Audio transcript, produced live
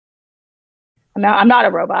I'm not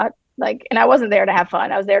a robot. Like, and I wasn't there to have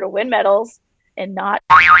fun. I was there to win medals and not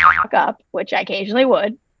fuck up, which I occasionally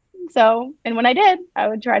would. So, and when I did, I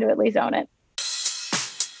would try to at least own it.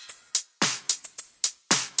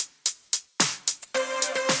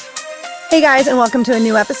 Hey guys, and welcome to a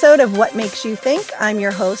new episode of What Makes You Think. I'm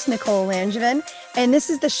your host, Nicole Langevin, and this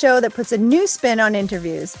is the show that puts a new spin on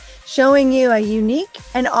interviews, showing you a unique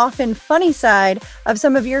and often funny side of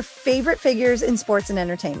some of your favorite figures in sports and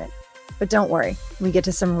entertainment. But don't worry, we get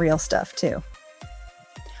to some real stuff too.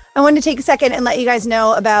 I wanted to take a second and let you guys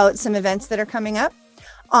know about some events that are coming up.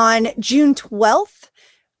 On June 12th,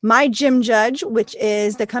 My Gym Judge, which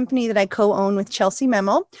is the company that I co-own with Chelsea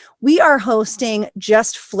Memo, we are hosting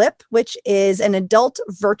Just Flip, which is an adult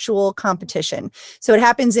virtual competition. So it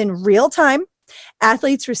happens in real time.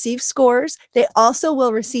 Athletes receive scores. They also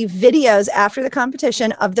will receive videos after the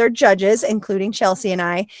competition of their judges, including Chelsea and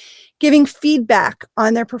I, giving feedback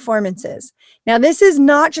on their performances. Now, this is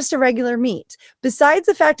not just a regular meet. Besides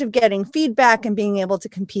the fact of getting feedback and being able to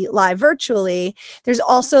compete live virtually, there's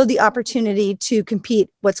also the opportunity to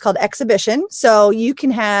compete what's called exhibition. So you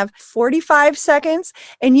can have 45 seconds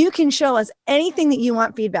and you can show us anything that you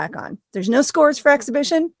want feedback on. There's no scores for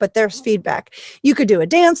exhibition, but there's feedback. You could do a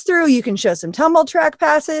dance through, you can show some tumble track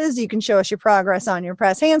passes, you can show us your progress on your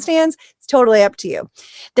press handstands. It's totally up to you.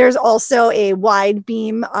 There's also a wide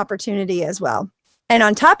beam opportunity as well. And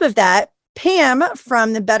on top of that, Pam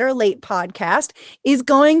from the Better Late podcast is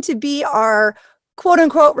going to be our quote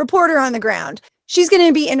unquote reporter on the ground. She's going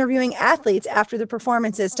to be interviewing athletes after the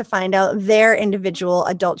performances to find out their individual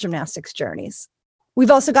adult gymnastics journeys. We've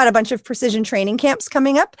also got a bunch of precision training camps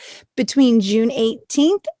coming up between June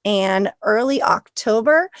 18th and early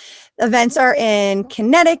October. Events are in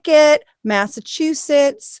Connecticut,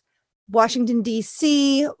 Massachusetts, Washington,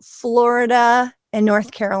 D.C., Florida, and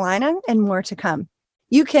North Carolina, and more to come.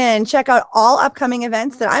 You can check out all upcoming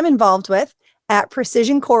events that I'm involved with at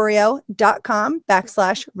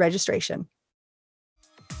precisionchoreo.com/registration.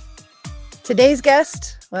 Today's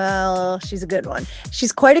guest, well, she's a good one.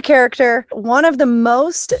 She's quite a character, one of the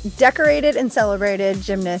most decorated and celebrated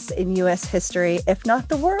gymnasts in U.S. history, if not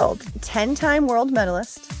the world. 10-time world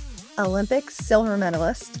medalist, Olympic silver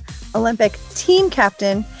medalist, Olympic team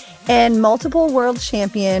captain, and multiple world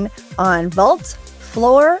champion on vault,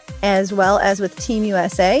 floor, as well as with Team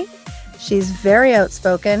USA. She's very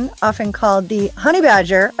outspoken, often called the honey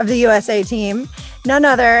badger of the USA team, none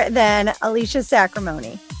other than Alicia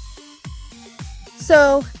Sacramone.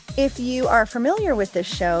 So if you are familiar with this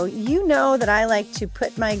show, you know that I like to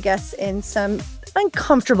put my guests in some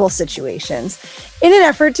uncomfortable situations in an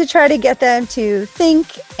effort to try to get them to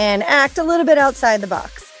think and act a little bit outside the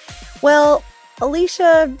box. Well,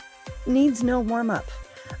 Alicia needs no warm-up.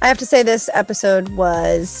 I have to say this episode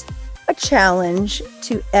was a challenge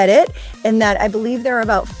to edit, and that I believe there are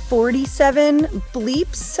about 47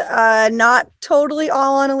 bleeps, not totally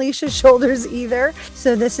all on Alicia's shoulders either.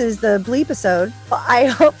 So this is the bleep-isode. I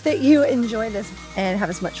hope that you enjoy this and have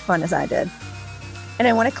as much fun as I did. And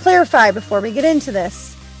I want to clarify before we get into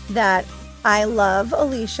this that I love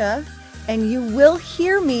Alicia, and you will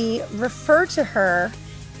hear me refer to her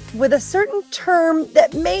with a certain term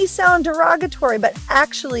that may sound derogatory, but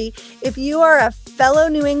actually, if you are a fellow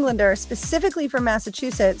New Englander, specifically from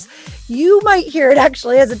Massachusetts, you might hear it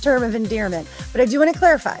actually as a term of endearment. But I do want to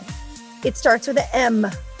clarify. It starts with an M.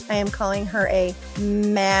 I am calling her a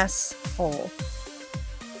masshole.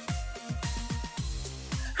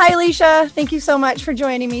 Hi, Alicia. Thank you so much for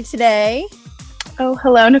joining me today. Oh,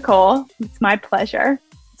 hello, Nicole. It's my pleasure.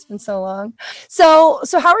 Been so long. So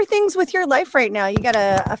how are things with your life right now? You got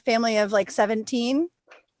a family of like 17?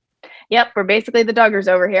 Yep, we're basically the Duggars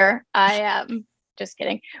over here. I am just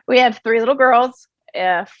kidding. We have 3 little girls,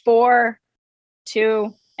 4,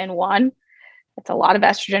 2, and 1. It's a lot of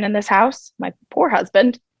estrogen in this house. My poor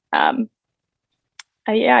husband. I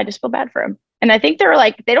just feel bad for him. And I think they're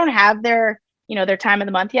like, they don't have their time of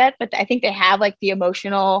the month yet, but I think they have like the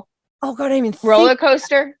emotional roller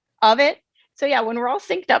coaster of it. So yeah, when we're all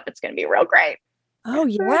synced up, it's going to be real great. Oh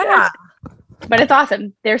yeah. But it's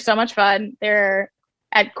awesome. They're so much fun. They're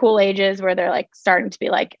at cool ages where they're like starting to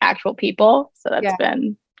be like actual people. So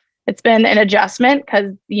it's been an adjustment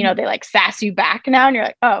because, they like sass you back now and you're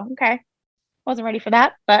like, oh, okay. Wasn't ready for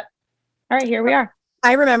that, but all right, here we are.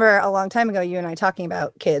 I remember a long time ago, you and I talking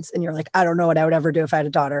about kids and you're like, I don't know what I would ever do if I had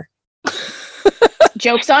a daughter.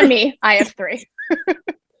 Joke's on me. I have 3.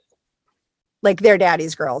 Like they're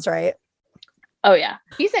daddy's girls, right? Oh yeah.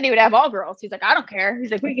 He said he would have all girls. He's like, I don't care. He's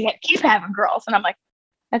like, we can keep having girls. And I'm like,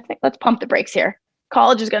 let's pump the brakes here.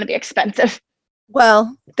 College is going to be expensive.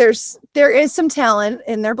 Well, there is some talent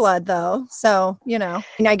in their blood though. So,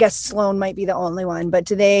 and I guess Sloan might be the only one, but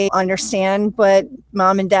do they understand what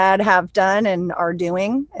mom and dad have done and are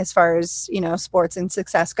doing as far as, sports and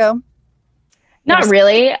success go? Not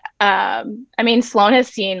really. I mean, Sloan has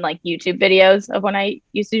seen like YouTube videos of when I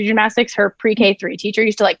used to do gymnastics. Her pre-K3 teacher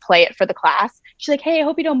used to like play it for the class. She's like, "Hey, I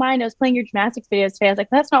hope you don't mind. I was playing your gymnastics videos today." I was like,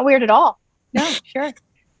 "That's not weird at all." No, sure.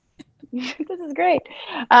 This is great.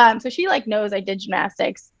 So she like knows I did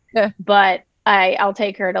gymnastics, but I'll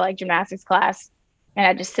take her to like gymnastics class and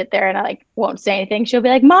I just sit there and I like won't say anything. She'll be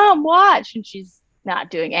like, "Mom, watch." And she's not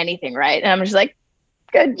doing anything right. And I'm just like,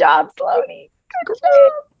 "Good job, Sloanie. Good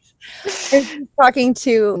job." I was talking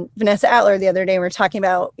to Vanessa Atler the other day. We were talking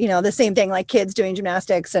about, the same thing, like kids doing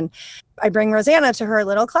gymnastics. And I bring Rosanna to her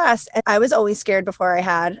little class. And I was always scared before I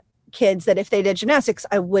had kids that if they did gymnastics,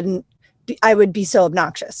 I would be so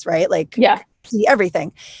obnoxious, right? Like, see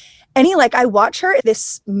everything. And I watch her,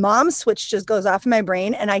 this mom switch just goes off in my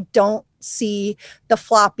brain and I don't see the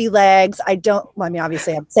floppy legs.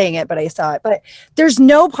 Obviously I'm saying it, but I saw it, but there's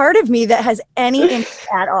no part of me that has any interest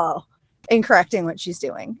at all in correcting what she's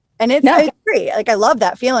doing. And it's great. Like, I love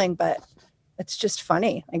that feeling, but it's just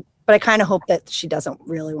funny. But I kind of hope that she doesn't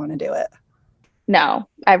really want to do it. No,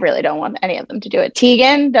 I really don't want any of them to do it.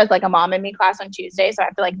 Tegan does like a mom and me class on Tuesday, so I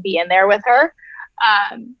have to like be in there with her.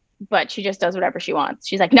 But she just does whatever she wants.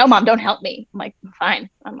 She's like, "No, Mom, don't help me." I'm like, "Fine.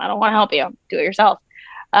 I don't want to help you. Do it yourself."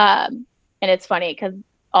 And it's funny because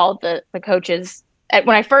all the coaches,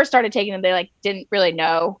 when I first started taking them, they like didn't really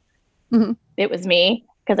know it was me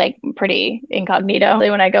because I'm pretty incognito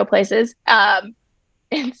when I go places. And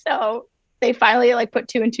so they finally like put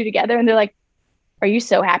 2 and 2 together and they're like, "Are you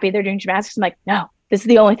so happy they're doing gymnastics?" I'm like, "No, this is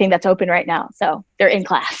the only thing that's open right now." So they're in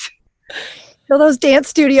class. So those dance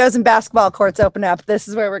studios and basketball courts open up. This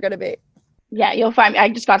is where we're going to be. Yeah, you'll find me. I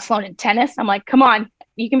just got Sloan in tennis. I'm like, "Come on,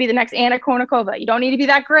 you can be the next Anna Kournikova. You don't need to be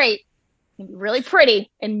that great. You can be really pretty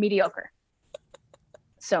and mediocre."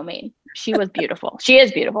 So mean. She was beautiful. She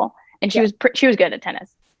is beautiful. And she was good at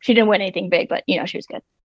tennis. She didn't win anything big, but she was good.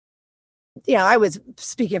 I was,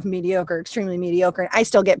 speaking of mediocre, extremely mediocre. And I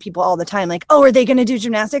still get people all the time like, "Oh, are they going to do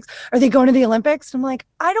gymnastics? Are they going to the Olympics?" And I'm like,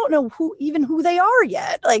 I don't know who they are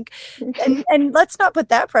yet. Like, and let's not put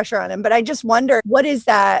that pressure on them. But I just wonder, what is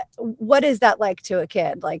that like to a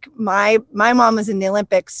kid? Like my mom was in the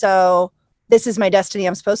Olympics, so this is my destiny.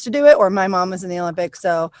 I'm supposed to do it. Or my mom was in the Olympics,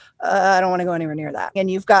 so I don't want to go anywhere near that. And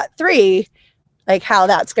you've got 3, like how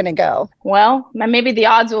that's going to go. Well, maybe the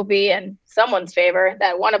odds will be in someone's favor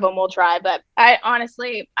that one of them will try, but I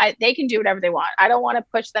honestly, they can do whatever they want. I don't want to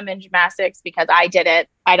push them in gymnastics because I did it.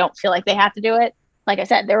 I don't feel like they have to do it. Like I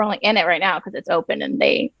said, they're only in it right now because it's open and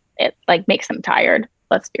it like makes them tired.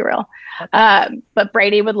 Let's be real. But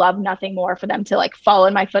Brady would love nothing more for them to like follow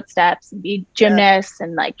in my footsteps and be gymnasts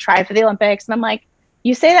and like try for the Olympics. And I'm like,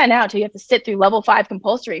 you say that now till you have to sit through level 5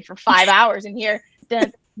 compulsory for 5 hours and hear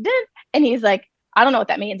dun, dun. And he's like, "I don't know what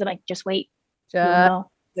that means." I'm like, "Just wait.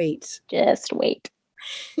 Just wait."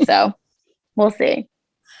 So we'll see.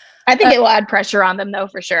 I think it will add pressure on them though,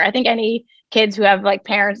 for sure. I think any kids who have like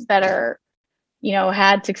parents that are,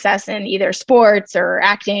 had success in either sports or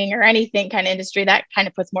acting or anything kind of industry, that kind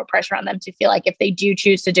of puts more pressure on them to feel like if they do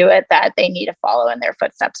choose to do it, that they need to follow in their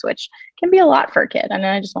footsteps, which can be a lot for a kid. And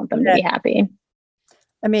I just want them to be happy.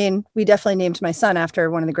 I mean, we definitely named my son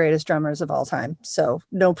after one of the greatest drummers of all time. So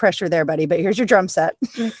no pressure there, buddy, but here's your drum set.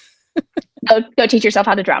 Go teach yourself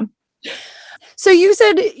how to drum. So you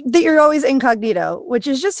said that you're always incognito, which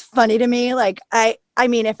is just funny to me. Like, I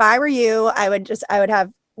mean, if I were you, I would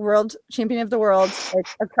have world champion of the world like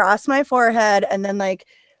across my forehead. And then like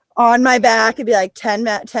on my back, it'd be like 10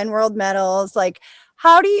 world medals. Like,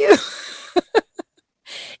 how do you,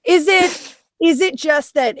 is it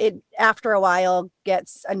just that it after a while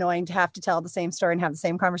gets annoying to have to tell the same story and have the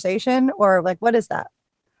same conversation, or like, what is that?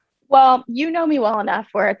 Well, you know me well enough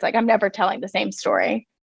where it's like I'm never telling the same story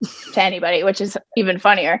to anybody, which is even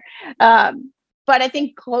funnier. But I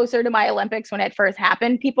think closer to my Olympics when it first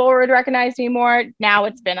happened, people would recognize me more. Now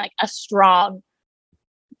it's been like a strong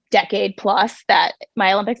decade plus that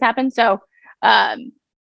my Olympics happened. So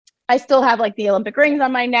I still have like the Olympic rings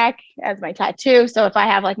on my neck as my tattoo. So if I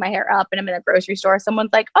have like my hair up and I'm in a grocery store,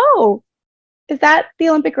 someone's like, "Oh, is that the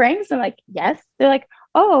Olympic rings?" I'm like, "Yes." They're like,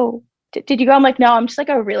 "Oh, did you go?" I'm like, "No, I'm just like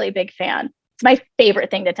a really big fan." It's my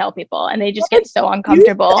favorite thing to tell people. And they just get so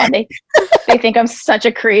uncomfortable and they think I'm such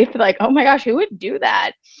a creep. Like, "Oh my gosh, who would do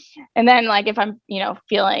that?" And then like, if I'm,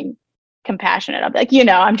 feeling compassionate, I'll be like,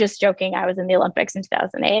 "I'm just joking. I was in the Olympics in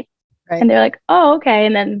 2008. Right. And they're like, "Oh, okay."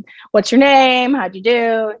 And then, "What's your name? How'd you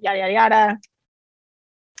do?" Yada, yada, yada.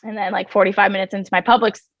 And then like 45 minutes into my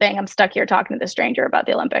Publix thing, I'm stuck here talking to this stranger about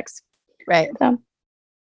the Olympics. Right. So,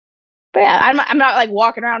 but yeah, I'm not like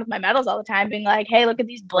walking around with my medals all the time being like, hey, look at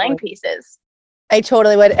these bling pieces. I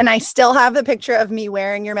totally would. And I still have the picture of me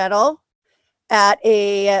wearing your medal at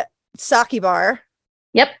a sake bar.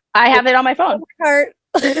 Yep. I have it on my phone.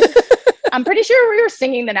 I'm pretty sure we were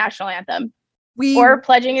singing the national anthem or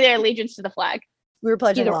pledging their allegiance to the flag. We were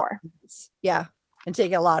pledging Yeah. And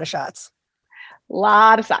taking a lot of shots. A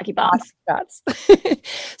lot of sake bombs.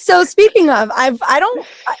 So speaking of, I've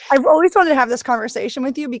always wanted to have this conversation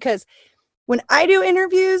with you because when I do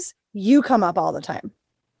interviews, you come up all the time.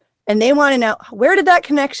 And they want to know, where did that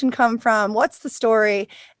connection come from? What's the story?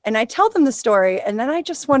 And I tell them the story. And then I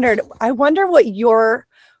just I wonder what your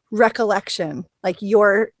recollection, like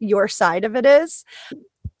your side of it is.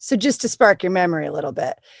 So just to spark your memory a little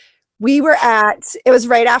bit, it was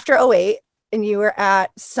right after 2008, and you were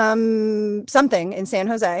at something in San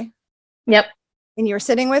Jose. Yep. And you were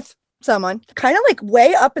sitting with someone kind of like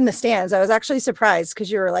way up in the stands. I was actually surprised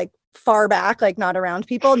because you were like far back, like not around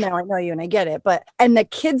people. Now I know you and I get it. And the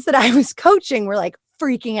kids that I was coaching were like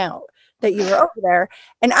freaking out that you were over there.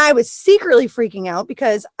 And I was secretly freaking out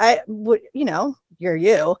because I would, you're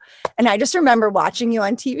you. And I just remember watching you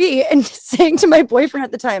on TV and saying to my boyfriend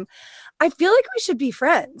at the time, I feel like we should be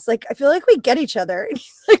friends. Like, I feel like we get each other. And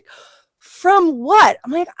he's like, from what?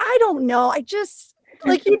 I'm like, I don't know. I just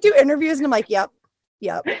like, you do interviews and I'm like, yep.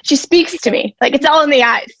 She speaks to me. Like, it's all in the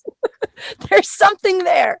eyes. There's something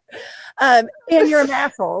there. And you're an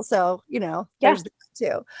asshole. So, there's that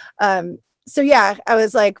too. So yeah, I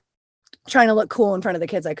was like trying to look cool in front of the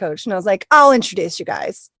kids I coached. And I was like, I'll introduce you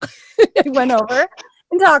guys. I went over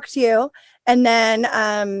and talked to you and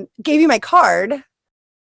then gave you my card.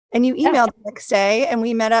 And you emailed the next day and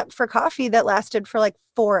we met up for coffee that lasted for like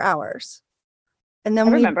 4 hours. And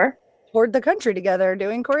then we toured the country together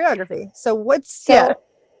doing choreography. So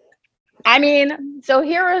I mean, so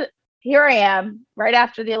here I am right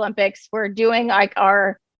after the Olympics. We're doing like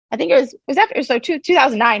I think it was after, so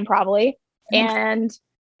 2009 probably. And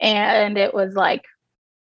it was like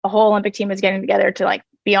a whole Olympic team was getting together to like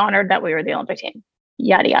be honored that we were the Olympic team,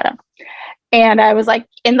 yada, yada. And I was like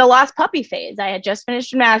in the lost puppy phase. I had just finished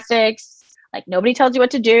gymnastics. Like nobody tells you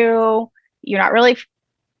what to do. You're not really,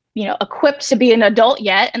 equipped to be an adult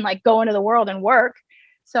yet and like go into the world and work.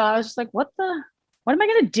 So I was just like, what am I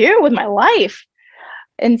going to do with my life?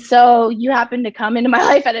 And so you happened to come into my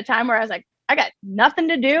life at a time where I was like, I got nothing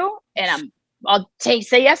to do. And I'll say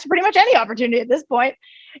yes to pretty much any opportunity at this point.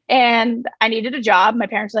 And I needed a job. My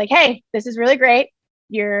parents were like, hey, this is really great.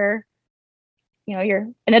 You're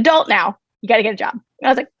an adult now. You got to get a job. And I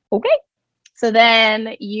was like, okay. So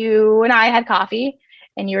then you and I had coffee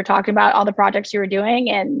and you were talking about all the projects you were doing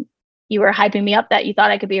and you were hyping me up that you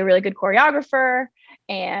thought I could be a really good choreographer.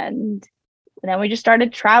 And then we just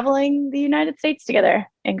started traveling the United States together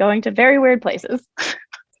and going to very weird places.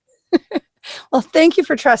 Well, thank you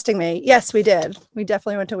for trusting me. Yes, we did. We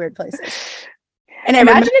definitely went to weird places. And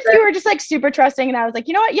imagine if you were just like super trusting and I was like,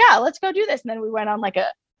 you know what? Yeah, let's go do this. And then we went on like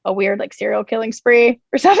a weird like serial killing spree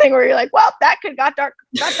or something where you're like, well, that got dark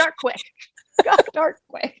quick. Got dark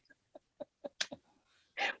quick.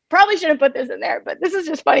 Probably shouldn't put this in there, but this is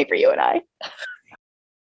just funny for you and I.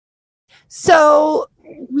 So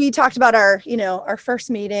we talked about our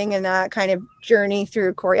first meeting and that kind of journey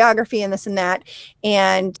through choreography and this and that.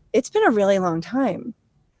 And it's been a really long time.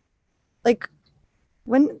 Like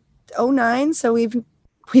when 2009. So we've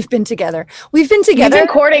been together. You've been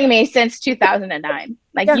courting me since 2009.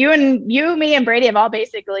 Like you, me, and Brady have all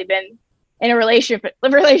basically been in a relationship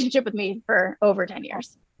with me for over 10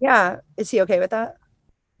 years. Yeah. Is he okay with that?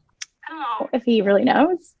 I don't know if he really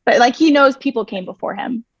knows, but like he knows people came before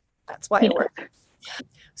him. That's why it worked.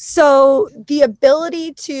 So the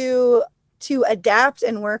ability to adapt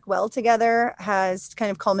and work well together has kind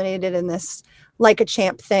of culminated in this like a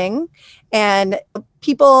champ thing. And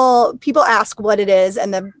people ask what it is.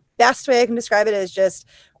 And the best way I can describe it is just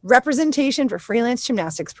representation for freelance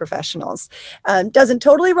gymnastics professionals. Doesn't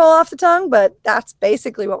totally roll off the tongue, but that's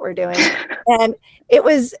basically what we're doing. And it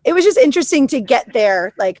was just interesting to get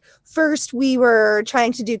there. Like first we were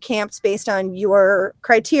trying to do camps based on your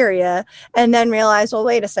criteria and then realized, well,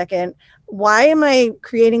 wait a second, why am I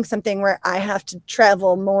creating something where I have to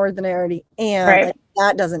travel more than I already am? Right. Like,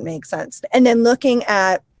 that doesn't make sense. And then looking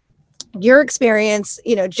at your experience,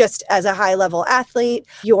 just as a high level athlete,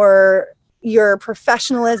 your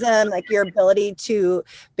professionalism, like your ability to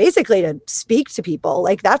basically to speak to people,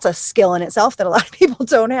 like that's a skill in itself that a lot of people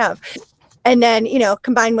don't have. And then,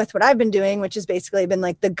 combined with what I've been doing, which has basically been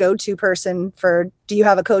like the go-to person for, do you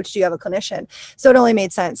have a coach? Do you have a clinician? So it only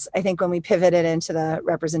made sense, I think, when we pivoted into the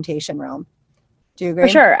representation realm. Do you agree? For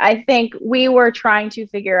sure. I think we were trying to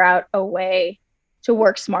figure out a way to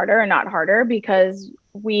work smarter and not harder because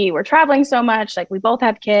we were traveling so much. Like we both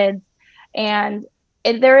have kids, and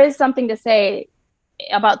there is something to say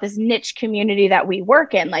about this niche community that we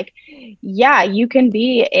work in. Like, yeah, you can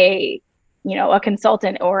be a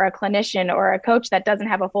consultant or a clinician or a coach that doesn't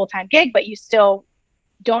have a full-time gig, but you still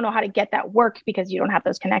don't know how to get that work because you don't have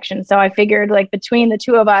those connections. So I figured, like, between the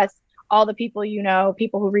two of us, all the people,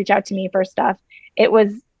 people who reach out to me for stuff, it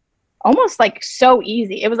was almost like so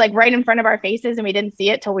easy. It was like right in front of our faces and we didn't see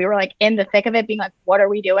it till we were like in the thick of it, being like, what are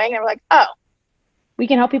we doing? And we're like, oh, we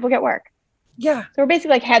can help people get work. Yeah. So we're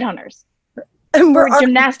basically like headhunters. And we're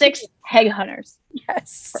gymnastics headhunters.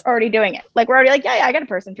 Yes. We're already doing it. Like, we're already like, yeah, I got a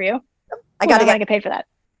person for you. I got a guy. I get paid for that.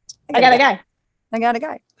 I got a guy. I got a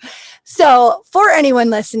guy. So for anyone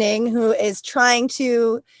listening who is trying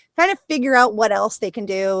to kind of figure out what else they can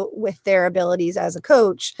do with their abilities as a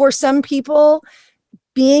coach, for some people,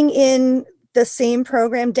 being in the same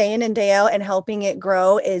program day in and day out and helping it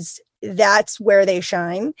grow that's where they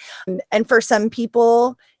shine. And for some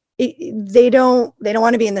people, they don't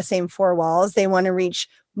want to be in the same four walls. They want to reach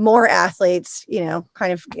more athletes,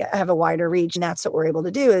 kind of have a wider reach. And that's what we're able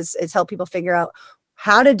to do is help people figure out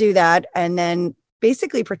how to do that and then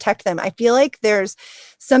basically protect them. I feel like there's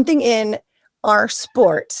something in our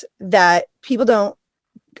sport that people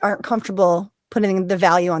aren't comfortable putting the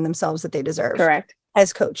value on themselves that they deserve. Correct.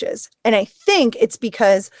 As coaches. And I think it's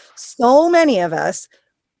because so many of us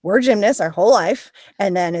were gymnasts our whole life.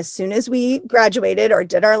 And then as soon as we graduated or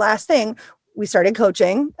did our last thing, we started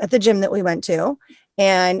coaching at the gym that we went to.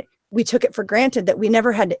 And we took it for granted that we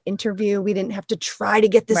never had to interview. We didn't have to try to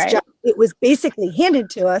get this job. It was basically handed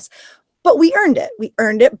to us, but we earned it. We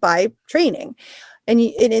earned it by training. And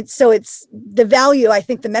it's the value, I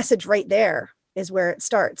think the message right there is where it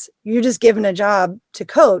starts. You're just given a job to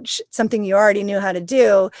coach, something you already knew how to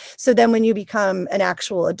do. So then when you become an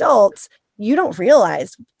actual adult, you don't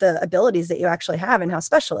realize the abilities that you actually have and how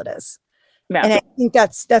special it is. Yeah. And I think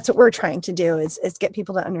that's what we're trying to do is get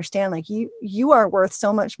people to understand, like, you are worth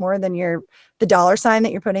so much more than the dollar sign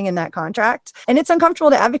that you're putting in that contract. And it's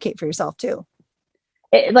uncomfortable to advocate for yourself too.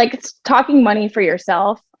 Like, talking money for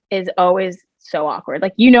yourself is always so awkward.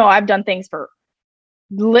 Like, I've done things for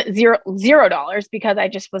 $0 because I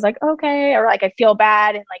just was like, okay, or like I feel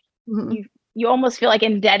bad, and like you almost feel like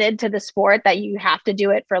indebted to the sport that you have to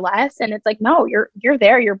do it for less. And it's like, no, you're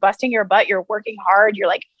there, you're busting your butt, you're working hard, you're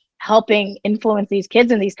like helping influence these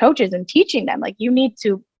kids and these coaches and teaching them. Like, you need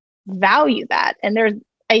to value that, and there's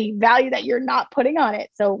a value that you're not putting on it,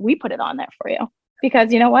 so we put it on there for you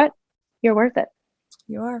because you know what, you're worth it.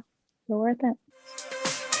 You're worth it.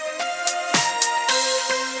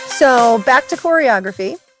 So back to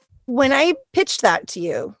choreography. When I pitched that to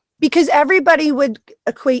you, because everybody would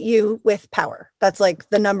equate you with power. That's like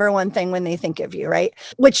the number one thing when they think of you, right?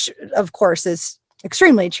 Which of course is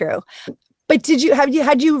extremely true. But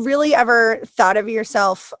had you really ever thought of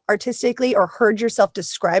yourself artistically or heard yourself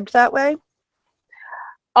described that way?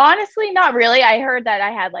 Honestly, not really. I heard that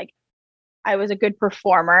I was a good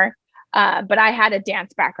performer. But I had a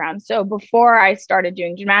dance background. So before I started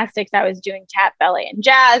doing gymnastics, I was doing tap, ballet, and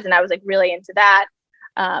jazz. And I was like really into that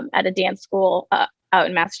at a dance school out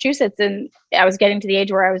in Massachusetts. And I was getting to the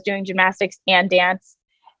age where I was doing gymnastics and dance.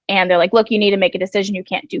 And they're like, look, you need to make a decision. You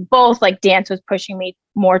can't do both. Like, dance was pushing me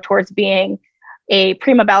more towards being a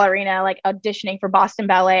prima ballerina, like auditioning for Boston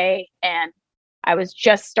Ballet. And I was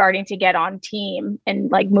just starting to get on team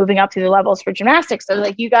and like moving up through the levels for gymnastics. So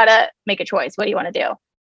like, you got to make a choice. What do you want to do?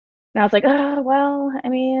 And I was like, oh, well, I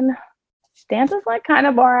mean, dance is like kind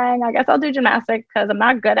of boring. I guess I'll do gymnastics because I'm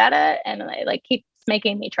not good at it. And it like keeps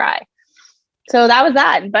making me try. So that was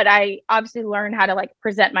that. But I obviously learned how to like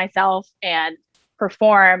present myself and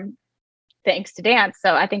perform thanks to dance.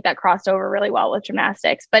 So I think that crossed over really well with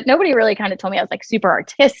gymnastics. But nobody really kind of told me I was like super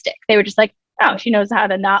artistic. They were just like, oh, she knows how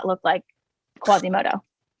to not look like Quasimodo.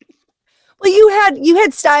 Well, you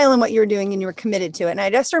had style in what you were doing and you were committed to it. And I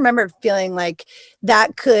just remember feeling like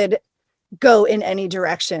that could go in any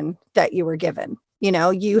direction that you were given.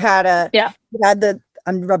 You had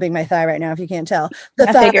I'm rubbing my thigh right now if you can't tell. The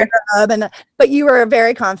thigh rub but you were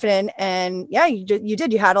very confident, and yeah, you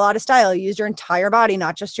did. You had a lot of style. You used your entire body,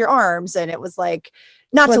 not just your arms. And it was like,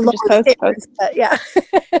 not to look but yeah.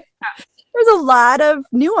 There's a lot of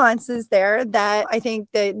nuances there that I think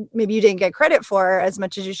that maybe you didn't get credit for as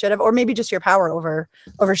much as you should have, or maybe just your power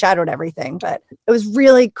overshadowed everything. But it was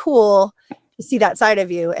really cool see that side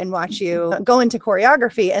of you and watch you go into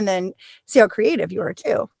choreography and then see how creative you were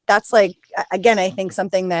too. That's like, again, I think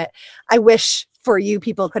something that I wish for you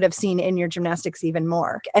people could have seen in your gymnastics even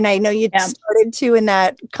more. And I know you started to in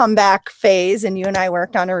that comeback phase, and you and I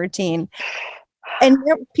worked on a routine. And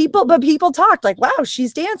people talked like, wow,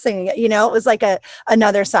 she's dancing. You know, it was like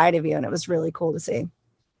another side of you, and it was really cool to see.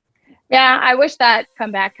 Yeah, I wish that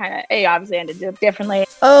comeback obviously ended up differently.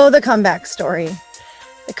 Oh, the comeback story.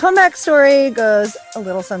 The comeback story goes a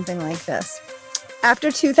little something like this.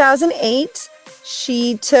 After 2008,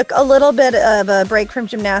 she took a little bit of a break from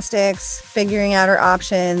gymnastics, figuring out her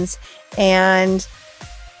options, and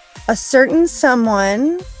a certain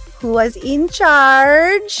someone who was in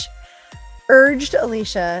charge urged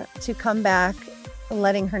Alicia to come back,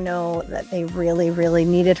 letting her know that they really, really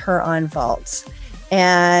needed her on vault,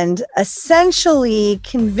 and essentially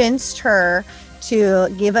convinced her to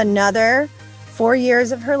give another 4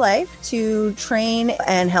 years of her life to train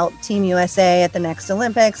and help Team USA at the next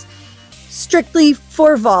Olympics, strictly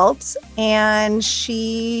for vault. And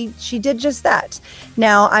she did just that.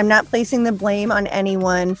 Now, I'm not placing the blame on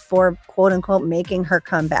anyone for quote unquote making her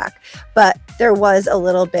come back, but there was a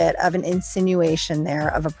little bit of an insinuation there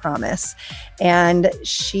of a promise, and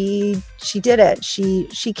she did it.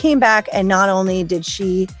 She came back, and not only did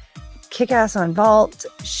she kick ass on vault,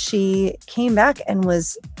 she came back and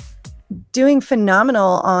was doing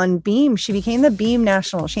phenomenal on beam. She became the beam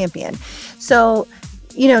national champion. So,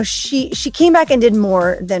 you know, she came back and did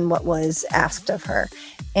more than what was asked of her.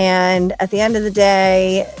 And at the end of the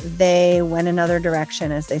day, they went another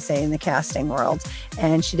direction, as they say in the casting world.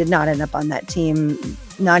 And she did not end up on that team,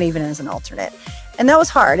 not even as an alternate. And that was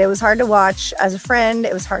hard. It was hard to watch as a friend.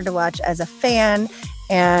 It was hard to watch as a fan.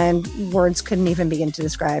 And words couldn't even begin to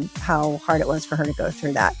describe how hard it was for her to go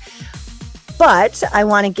through that. But I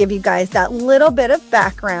want to give you guys that little bit of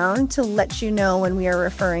background to let you know when we are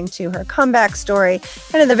referring to her comeback story,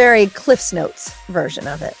 kind of the very Cliff's Notes version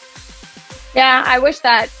of it. Yeah, I wish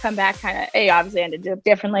that comeback obviously ended up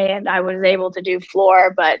differently, and I was able to do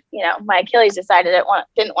floor, but you know, my Achilles decided it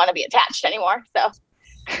didn't want to be attached anymore. So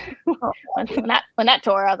when that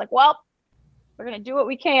tore, I was like, well, we're gonna do what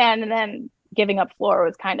we can, and then giving up floor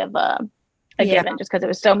was kind of a given, just because it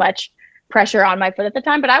was so much pressure on my foot at the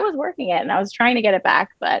time. But I was working it and I was trying to get it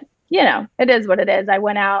back. But you know, it is what it is. I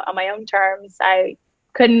went out on my own terms. I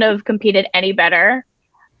couldn't have competed any better,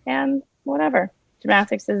 and whatever.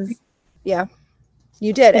 Gymnastics is. Yeah,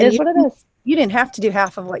 you did. It is what it is. You didn't have to do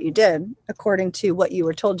half of what you did according to what you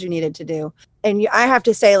were told you needed to do. And I have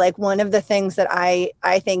to say, like, one of the things that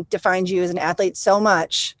I think defines you as an athlete so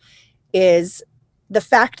much is the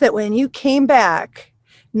fact that when you came back,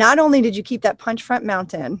 not only did you keep that punch front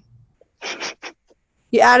mountain,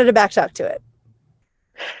 you added a back tuck to it.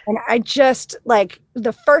 And I just, like,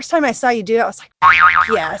 the first time I saw you do it, I was like,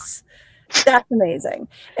 yes, that's amazing.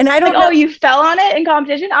 And I don't know. Oh, you fell on it in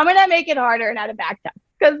competition? I'm going to make it harder and add a back tuck,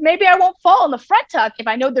 because maybe I won't fall in the front tuck if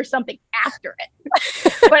I know there's something after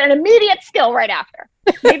it, but an immediate skill right after.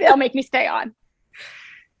 Maybe they'll make me stay on.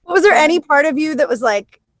 Was there any part of you that was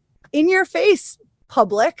like in your face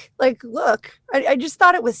public? Like, look, I just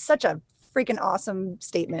thought it was such a freaking awesome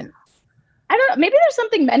statement. I don't know. Maybe there's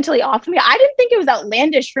something mentally off of me. I didn't think it was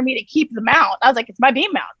outlandish for me to keep the mount. I was like, it's my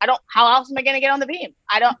beam mount. How else am I going to get on the beam?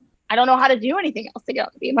 I don't know how to do anything else to get on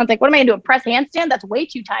the beam. I was like, what am I going to do? A press handstand? That's way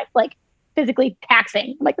too tight. Like, physically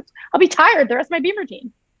taxing. I'm like, I'll be tired the rest of my beam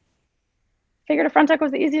routine. Figured a front tuck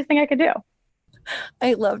was the easiest thing I could do.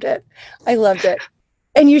 I loved it.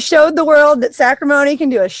 And you showed the world that Sacramone can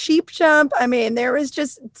do a sheep jump. I mean, there was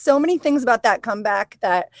just so many things about that comeback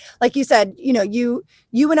that, like you said, you know, you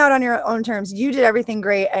went out on your own terms. You did everything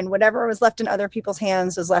great, and whatever was left in other people's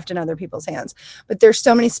hands was left in other people's hands. But there's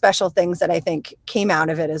so many special things that I think came out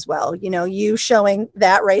of it as well. You know, you showing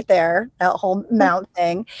that right there, that whole mount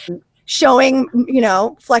thing, showing, you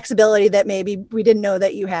know, flexibility that maybe we didn't know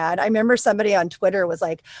that you had. I remember somebody on Twitter was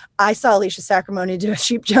like, I saw Alicia Sacramone do a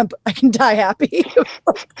sheep jump. I can die happy.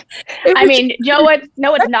 I mean, Joe, what's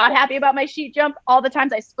not happy about my sheep jump? All the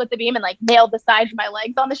times I split the beam and like nailed the sides of my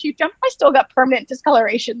legs on the sheep jump, I still got permanent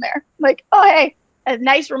discoloration there. Like, oh, hey, a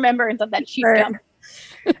nice remembrance of that sheep jump.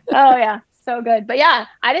 Oh, yeah. So good. But yeah,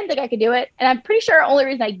 I didn't think I could do it. And I'm pretty sure the only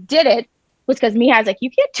reason I did it was because Mihai's like, you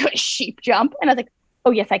can't do a sheep jump. And I was like, oh,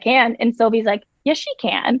 yes, I can. And Sylvie's like, yes, she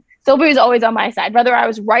can. Sylvie was always on my side, whether I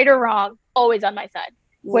was right or wrong, always on my side,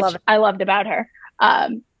 which I loved about her.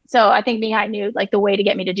 So I think Mihai knew like the way to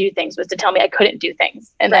get me to do things was to tell me I couldn't do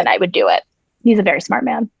things, and then I would do it. He's a very smart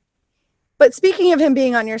man. But speaking of him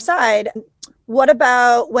being on your side, what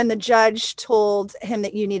about when the judge told him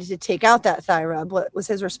that you needed to take out that thigh rub? What was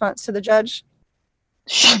his response to the judge?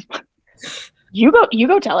 You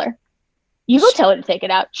go tell her. You go tell her to take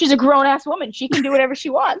it out. She's a grown ass woman. She can do whatever she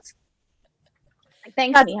wants.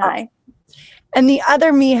 Thanks, That's Mihai. awesome. And the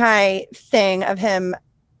other Mihai thing of him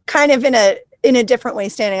kind of in a different way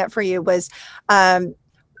standing up for you was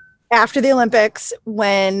after the Olympics,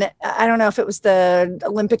 when I don't know if it was the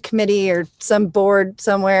Olympic Committee or some board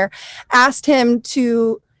somewhere asked him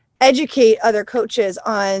to educate other coaches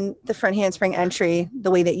on the front handspring entry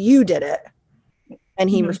the way that you did it. And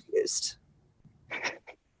he refused.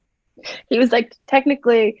 He was like,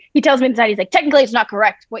 technically, he tells me inside, he's like, technically it's not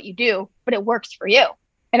correct what you do, but it works for you.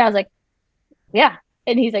 And I was like, yeah.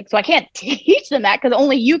 And he's like, so I can't teach them that because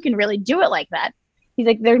only you can really do it like that. He's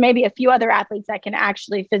like, there may be a few other athletes that can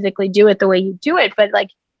actually physically do it the way you do it, but like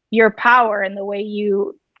your power and the way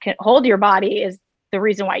you can hold your body is the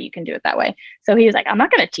reason why you can do it that way. So he was like, I'm not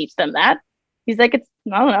going to teach them that. He's like,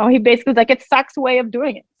 I don't know. He basically was like, it's Suck's way of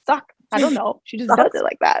doing it. Suck. I don't know. She just does it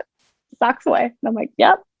like that. Suck's way. And I'm like,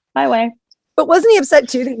 yep, my way. But wasn't he upset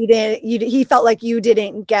too that he felt like you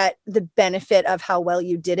didn't get the benefit of how well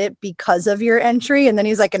you did it because of your entry? And then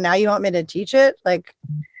he's like, and now you want me to teach it? Like,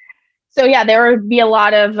 so yeah, there would be a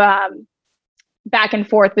lot of back and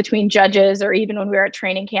forth between judges, or even when we were at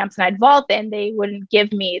training camps and I'd vault in, they wouldn't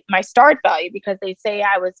give me my start value because they say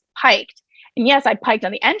I was piked. And yes, I piked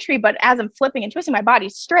on the entry, but as I'm flipping and twisting, my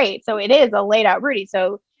body's straight. So it is a laid out Rudy.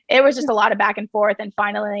 So it was just a lot of back and forth. And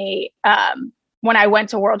finally, when I went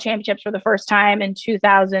to World Championships for the first time in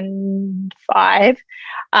 2005,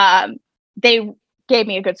 they gave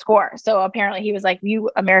me a good score. So apparently he was like, you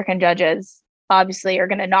American judges obviously are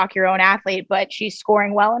going to knock your own athlete, but she's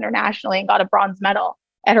scoring well internationally and got a bronze medal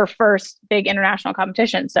at her first big international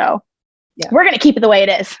competition. So we're going to keep it the way it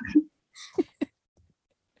is.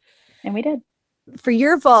 And we did. For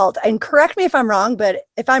your vault, and correct me if I'm wrong, but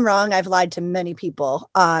if I'm wrong, I've lied to many people,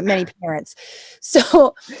 many parents.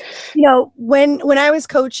 So, you know, when I was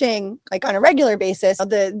coaching, like on a regular basis,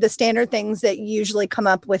 the standard things that usually come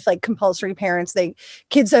up with like compulsory parents,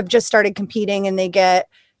 kids have just started competing and they get,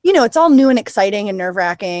 you know, it's all new and exciting and nerve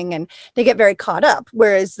wracking and they get very caught up.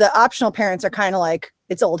 Whereas the optional parents are kind of like,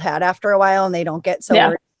 it's old hat after a while and they don't get so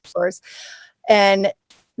worried. And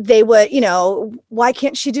they would, you know, why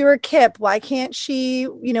can't she do her kip? Why can't she,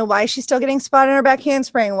 you know, why is she still getting spotted on her back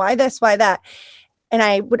handspring? Why this, why that? And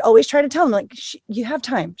I would always try to tell them, like, you have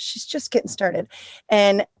time. She's just getting started.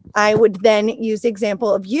 And I would then use the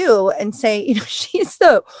example of you and say, you know, she's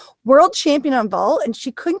the world champion on vault and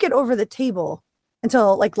she couldn't get over the table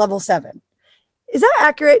until like level 7. Is that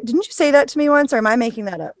accurate? Didn't you say that to me once, or am I making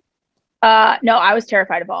that up? No, I was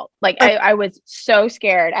terrified of vault. Like I was so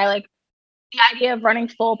scared. I like the idea of running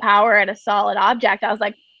full power at a solid object. I was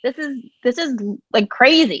like, this is like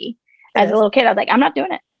crazy. As a little kid, I was like, I'm not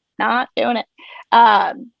doing it. Not doing it.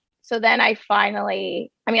 So then I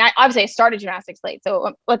finally, I started gymnastics late.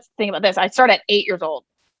 So let's think about this. I started at 8 years old.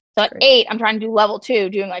 So at 8, I'm trying to do level 2,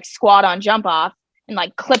 doing like squat on jump off and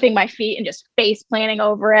like clipping my feet and just face planting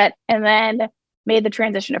over it. And then made the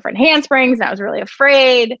transition to front handsprings. And I was really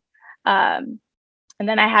afraid. And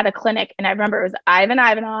then I had a clinic and I remember it was Ivan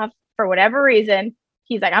Ivanov. For whatever reason,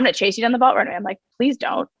 he's like, I'm going to chase you down the vault runway. I'm like, please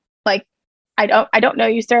don't. Like, I don't know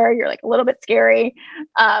you, sir. You're like a little bit scary.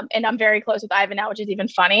 And I'm very close with Ivan now, which is even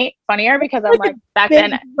funnier because I'm like back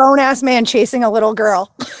then grown-ass man chasing a little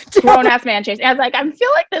girl. Grown-ass man chasing. I was like, I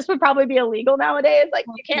feel like this would probably be illegal nowadays. Like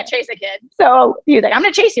you can't chase a kid. So he's like, I'm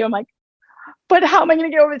going to chase you. I'm like, but how am I going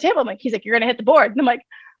to get over the table? I'm like, he's like, you're going to hit the board. And I'm like,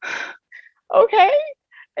 okay.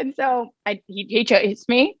 And so he chased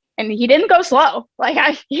me. And he didn't go slow. Like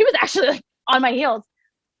he was actually like on my heels,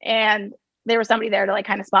 and there was somebody there to like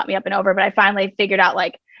kind of spot me up and over. But I finally figured out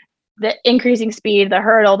like the increasing speed, the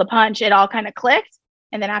hurdle, the punch, it all kind of clicked.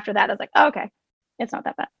 And then after that, I was like, oh, okay, it's not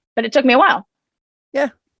that bad. But it took me a while. Yeah.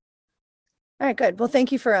 All right, good. Well,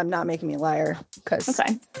 thank you for not making me a liar, because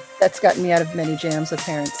that's gotten me out of many jams with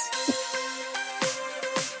parents.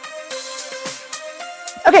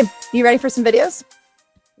 Okay, you ready for some videos?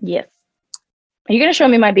 Yes. Are you going to show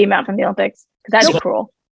me my beam mount from the Olympics? Because that'd be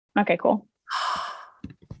cruel. Okay, cool.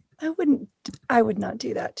 I would not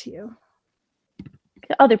do that to you.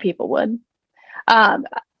 Other people would. A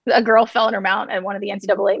girl fell in her mount at one of the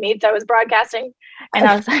NCAA meets I was broadcasting. And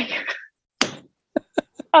I was like,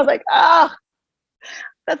 oh,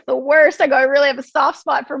 that's the worst. I go, I really have a soft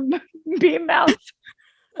spot for beam mounts.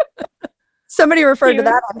 Somebody referred to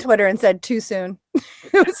that on Twitter and said too soon.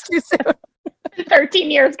 It was too soon. 13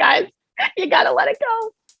 years, guys. You gotta let it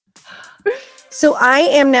go. So I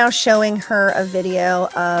am now showing her a video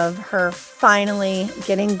of her finally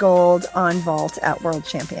getting gold on vault at World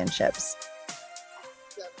Championships.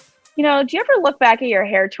 You know, do you ever look back at your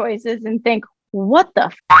hair choices and think, what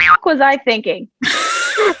the was I thinking?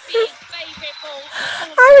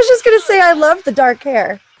 I was just gonna say I love the dark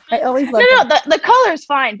hair. I always love the color's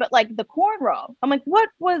fine, but like the cornrow, I'm like, what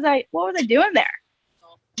was I doing there?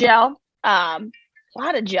 Gel, a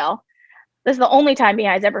lot of gel. This is the only time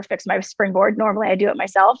Mihai's ever fixed my springboard. Normally I do it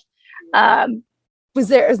myself. Is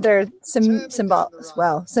there some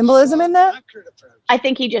symbolism in that? I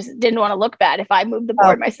think he just didn't want to look bad if I moved the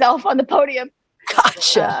board myself on the podium.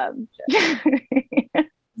 Gotcha. Isn't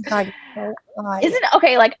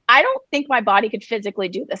okay? Like, I don't think my body could physically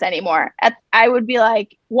do this anymore. I would be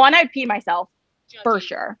like, one, I'd pee myself for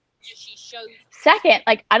sure. Second,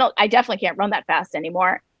 like, I definitely can't run that fast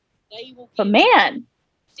anymore. But man,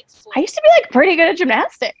 I used to be like pretty good at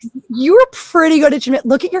gymnastics. You were pretty good at gymnastics.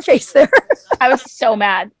 Look at your face there. I was so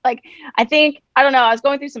mad. Like, I don't know. I was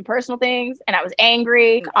going through some personal things and I was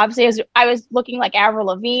angry. Obviously, I was looking like Avril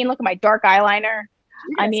Lavigne. Look at my dark eyeliner.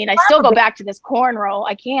 I mean, I still go back to this cornrow.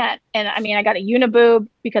 I can't. And I mean, I got a uniboob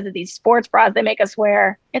because of these sports bras they make us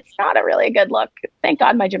wear. It's not a really good look. Thank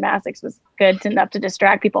God my gymnastics was good enough to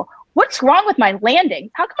distract people. What's wrong with my landing?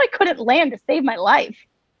 How come I couldn't land to save my life?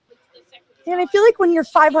 And I feel like when you're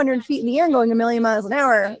 500 feet in the air and going a million miles an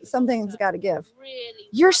hour, something's got to give.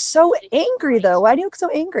 You're so angry, though. Why do you look so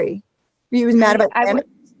angry? Were you mad about it?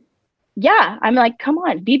 Yeah. I'm like, come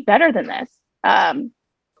on, be better than this. I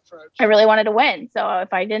really wanted to win. So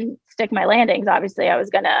if I didn't stick my landings, obviously I was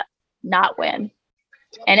going to not win.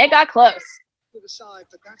 And it got close.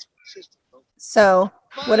 So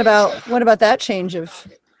what about that change of?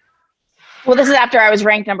 Well, this is after I was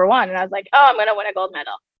ranked number 1 and I was like, oh, I'm going to win a gold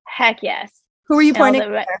medal. Heck yes. Who were you pointing?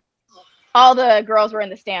 All the girls were in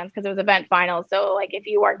the stands because it was event finals. So like if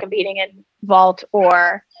you weren't competing in vault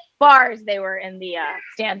or bars, they were in the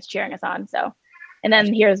stands cheering us on. So, and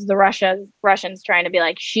then here's the Russians trying to be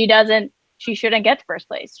like, she shouldn't get to first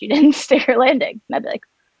place. She didn't stick her landing. And I'd be like,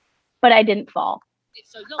 but I didn't fall.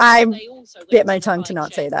 I bit my tongue to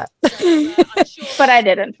not say that. But I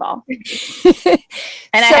didn't fall. And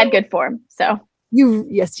I had good form. So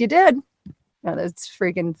yes, you did. No, that's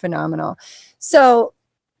freaking phenomenal. So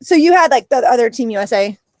you had like the other Team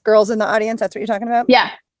USA girls in the audience. That's what you're talking about?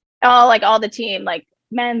 Yeah. All the team, like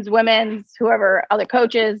men's, women's, whoever, other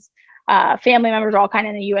coaches, family members, all kind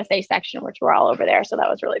of in the USA section, which were all over there. So that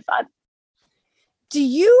was really fun. Do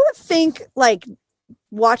you think like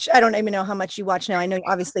I don't even know how much you watch now. I know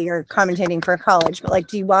obviously you're commentating for college, but like,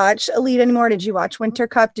 do you watch Elite anymore? Did you watch Winter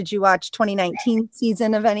Cup? Did you watch 2019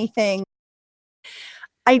 season of anything?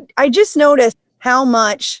 I just noticed how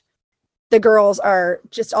much the girls are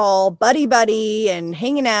just all buddy and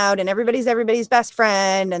hanging out and everybody's best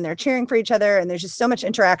friend and they're cheering for each other. And there's just so much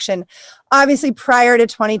interaction, obviously prior to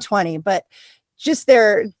 2020, but just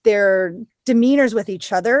their demeanors with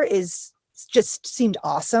each other just seemed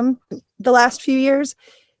awesome the last few years.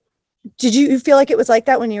 Did you feel like it was like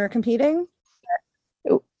that when you were competing?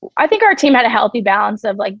 I think our team had a healthy balance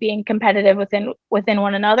of like being competitive within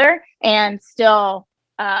one another and still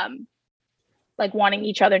like wanting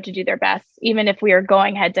each other to do their best, even if we are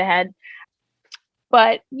going head to head.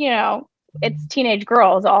 But, it's teenage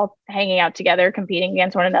girls all hanging out together, competing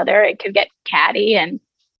against one another. It could get catty and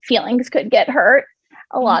feelings could get hurt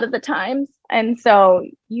a lot of the times. And so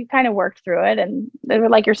you kind of worked through it and they were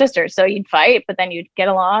like your sisters. So you'd fight, but then you'd get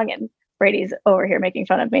along, and Brady's over here making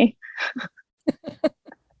fun of me.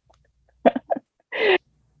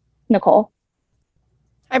 Nicole.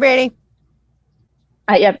 Hi, Brady.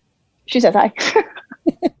 Yep. She says hi.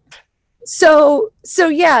 So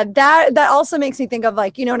yeah, that also makes me think of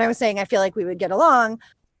like, when I was saying I feel like we would get along,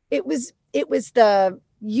 it was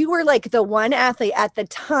you were like the one athlete at the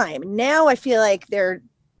time. Now I feel like they're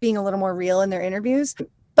being a little more real in their interviews.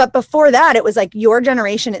 But before that, it was like your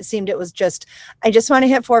generation, it seemed it was just, I just want to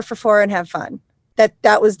hit 4 for 4 and have fun.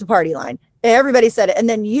 That was the party line. Everybody said it. And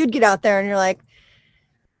then you'd get out there and you're like,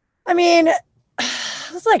 I mean,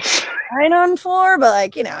 it's like 9 on 4, but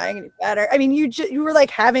like, I can do better. I mean, you were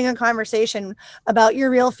like having a conversation about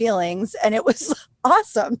your real feelings, and it was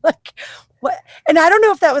awesome. Like what? And I don't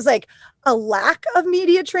know if that was like a lack of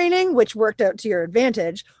media training, which worked out to your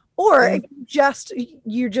advantage, or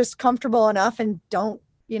you're just comfortable enough and don't,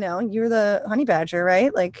 you're the honey badger,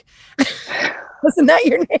 right? Like, wasn't that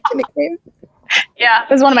your nickname? Yeah,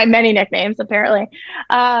 it was one of my many nicknames, apparently.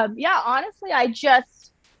 Yeah, honestly, I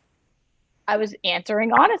was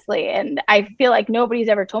answering honestly. And I feel like nobody's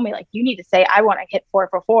ever told me like, you need to say, I want to hit 4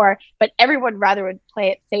 for 4, but everyone rather would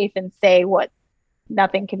play it safe and say what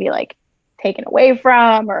nothing can be like taken away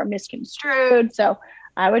from or misconstrued. So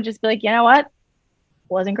I would just be like, you know what?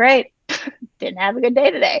 Wasn't great. Didn't have a good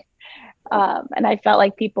day today. And I felt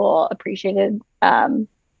like people appreciated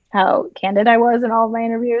how candid I was in all of my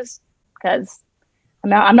interviews, because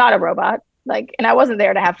I'm not a robot. Like, and I wasn't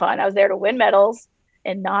there to have fun. I was there to win medals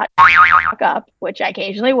and not fuck up, which I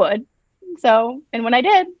occasionally would. So, and when I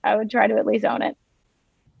did, I would try to at least own it.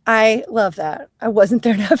 I love that. I wasn't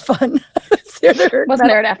there to have fun. I was there to earn Wasn't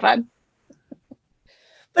medals. there to have fun.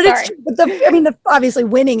 But Sorry. it's true. But obviously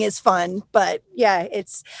winning is fun, but yeah,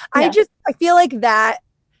 I feel like that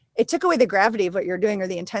it took away the gravity of what you're doing or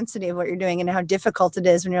the intensity of what you're doing and how difficult it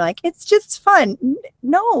is when you're like, it's just fun.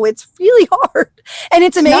 No, it's really hard. And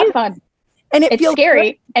it's amazing. Not fun. And it's feels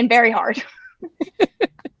scary and very hard.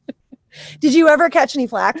 Did you ever catch any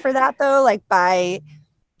flack for that though? Like by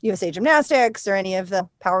USA Gymnastics or any of the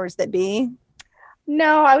powers that be?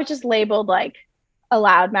 No, I was just labeled like a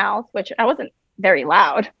loudmouth, which I wasn't very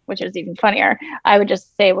loud, which is even funnier. I would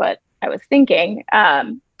just say what I was thinking.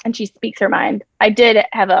 And she speaks her mind. I did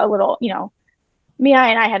have a little, Mia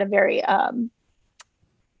and I had a very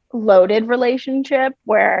loaded relationship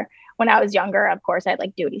where when I was younger, of course, I'd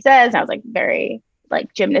like do what he says. And I was like very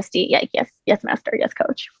like gymnasty. Yeah, yes, master. Yes,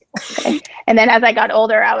 coach. Okay. And then as I got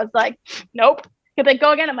older, I was like, nope. He'd like,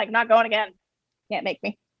 go again. I'm like, not going again. Can't make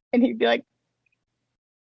me. And he'd be like,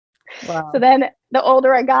 wow. So then the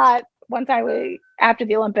older I got, once I was after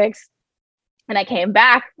the Olympics and I came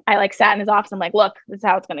back, I like sat in his office. I'm like, look, this is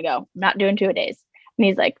how it's going to go. I'm not doing 2-a-days. And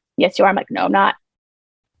he's like, yes, you are. I'm like, no, I'm not.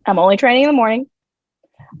 I'm only training in the morning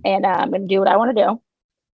and I'm going to do what I want to do.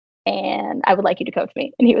 And I would like you to coach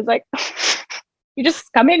me. And he was like, you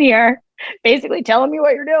just come in here, basically telling me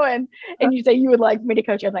what you're doing. And you say you would like me to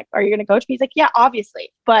coach you. I'm like, are you going to coach me? He's like, yeah,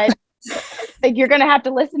 obviously. But like, you're going to have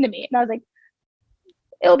to listen to me. And I was like,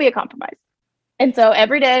 it'll be a compromise. And so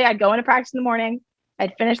every day I'd go into practice in the morning.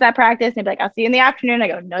 I'd finish that practice and he'd be like, I'll see you in the afternoon. I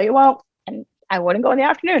go, no, you won't. And I wouldn't go in the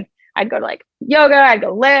afternoon. I'd go to like yoga. I'd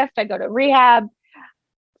go lift. I'd go to rehab,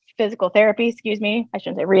 physical therapy, excuse me. I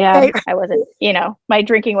shouldn't say rehab. Right. I wasn't, my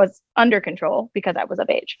drinking was under control because I was of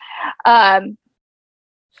age.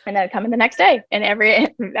 And then I'd come in the next day and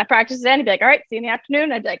that practice is in, he'd be like, all right, see you in the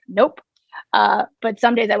afternoon. I'd be like, nope. But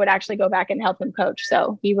some days I would actually go back and help him coach.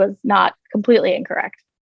 So he was not completely incorrect.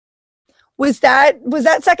 Was that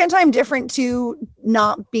second time different to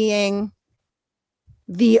not being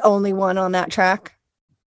the only one on that track?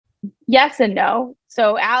 Yes and no.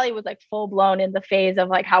 So Allie was like full blown in the phase of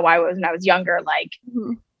like how I was when I was younger, like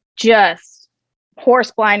just horse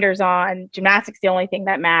blinders on, gymnastics the only thing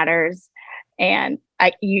that matters. And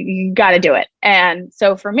you got to do it. And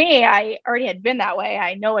so for me, I already had been that way.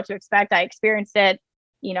 I know what to expect. I experienced it.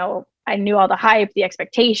 I knew all the hype, the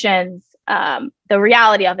expectations, the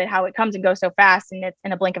reality of it, how it comes and goes so fast and it's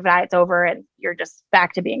in a blink of an eye, it's over and you're just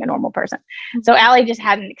back to being a normal person. So Allie just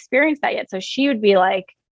hadn't experienced that yet. So she would be like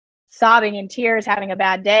sobbing in tears, having a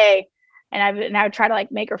bad day. And I would try to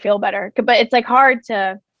like make her feel better. But it's like hard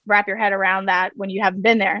to wrap your head around that when you haven't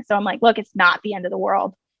been there. So I'm like, look, it's not the end of the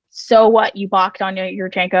world. So what? You balked on your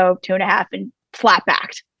Yurchenko 2.5 and flat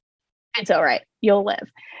backed. It's all right. You'll live.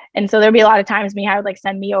 And so there'd be a lot of times Mihai would like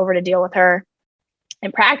send me over to deal with her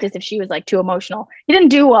in practice if she was like too emotional. He didn't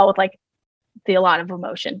do well with like a lot of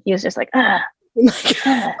emotion. He was just like,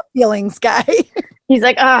 feelings guy. He's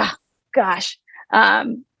like, gosh.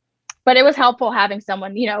 But it was helpful having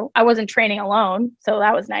someone, I wasn't training alone. So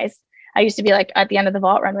that was nice. I used to be like at the end of the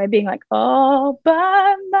vault runway being like, all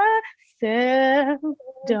by myself,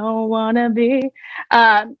 don't want to be.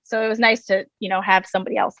 So it was nice to, have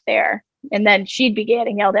somebody else there. And then she'd be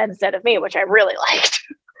getting yelled at instead of me, which I really liked.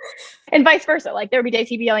 And vice versa. Like there'd be days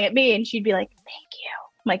he'd be yelling at me and she'd be like, thank you.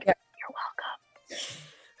 I'm like, you're welcome.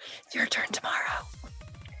 It's your turn tomorrow.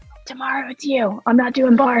 Tomorrow it's you. I'm not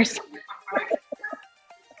doing bars.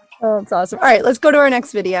 Oh, that's awesome. All right, let's go to our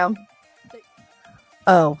next video.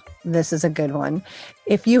 Oh, this is a good one.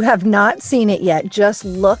 If you have not seen it yet, just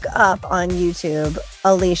look up on YouTube,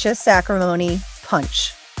 Alicia Sacramone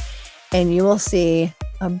Punch, and you will see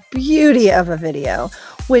a beauty of a video,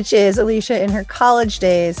 which is Alicia in her college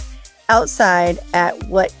days outside at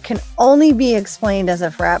what can only be explained as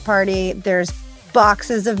a frat party. There's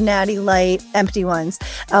boxes of Natty Light, empty ones,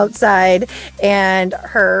 outside, and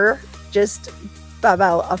her just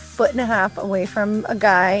about 1.5 feet away from a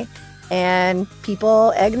guy, and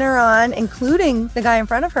people egging her on, including the guy in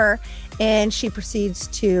front of her, and she proceeds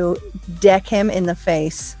to deck him in the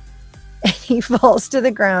face. And he falls to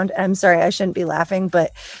the ground. I'm sorry, I shouldn't be laughing,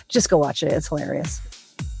 but just go watch it. It's hilarious.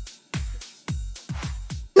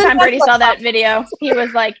 Tom Brady saw that video. He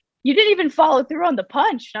was like, you didn't even follow through on the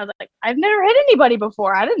punch. And I was like, I've never hit anybody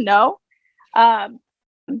before. I didn't know.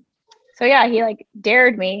 So yeah, he like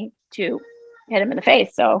dared me to hit him in the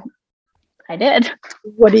face. So I did.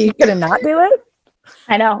 What, are you going to not do it?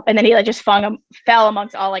 I know. And then he like just fell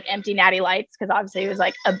amongst all like empty natty lights because obviously it was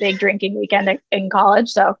like a big drinking weekend in college.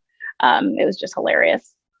 So it was just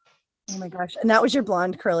hilarious. Oh my gosh. And that was your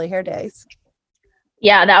blonde curly hair days.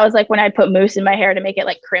 Yeah, that was like when I put mousse in my hair to make it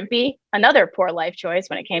like crimpy. Another poor life choice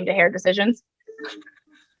when it came to hair decisions.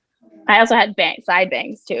 I also had side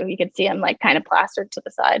bangs too. You could see them like kind of plastered to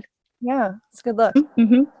the side. Yeah, it's a good look.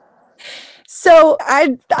 Mm-hmm. So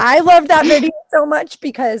I love that video so much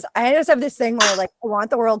because I just have this thing where like I want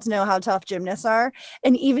the world to know how tough gymnasts are,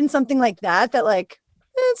 and even something like that like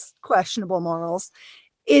it's questionable morals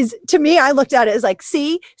is, to me, I looked at it as like,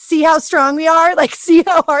 see how strong we are, like see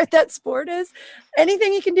how hard that sport is.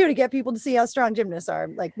 Anything you can do to get people to see how strong gymnasts are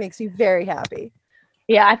like makes me very happy.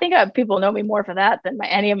 Yeah, I think people know me more for that than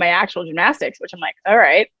any of my actual gymnastics, which I'm like, all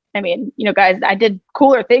right. I mean, guys, I did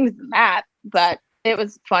cooler things than that, but it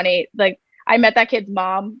was funny. Like, I met that kid's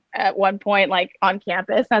mom at one point, like on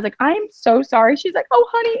campus. And I was like, I'm so sorry. She's like, oh,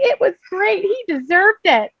 honey, it was great. He deserved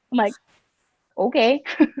it. I'm like, okay.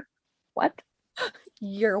 What?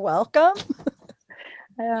 You're welcome.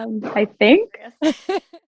 I think.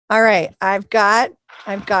 All right. I've got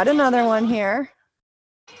another one here.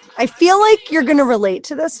 I feel like you're going to relate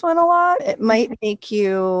to this one a lot. It might make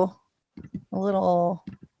you a little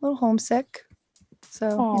homesick.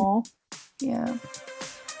 So, yeah.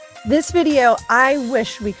 This video, I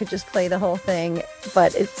wish we could just play the whole thing,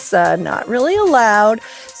 but it's not really allowed.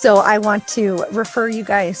 So I want to refer you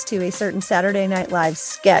guys to a certain Saturday Night Live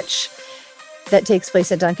sketch that takes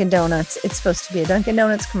place at Dunkin' Donuts. It's supposed to be a Dunkin'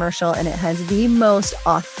 Donuts commercial, and it has the most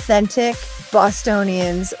authentic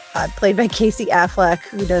Bostonians, played by Casey Affleck,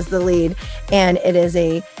 who does the lead, and it is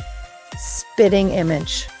a spitting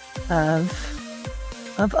image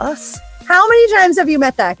of us. How many times have you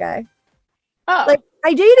met that guy? Oh, like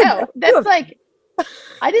I dated. No, that's like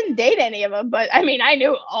I didn't date any of them, but I mean I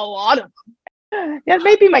knew a lot of them. Yeah,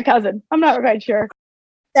 maybe my cousin. I'm not quite sure.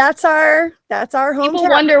 That's our hometown. People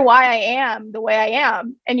wonder why I am the way I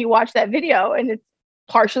am, and you watch that video, and it's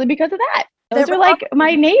partially because of that. Those are like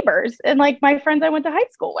my neighbors and like my friends I went to high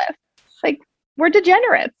school with. Like, we're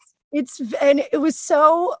degenerates. And it was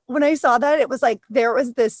so, when I saw that, it was like there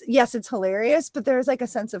was this, yes, it's hilarious, but there's like a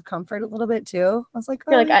sense of comfort a little bit too. I was like,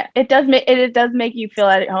 oh, like it does make you feel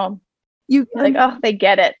at home. You're like, oh, they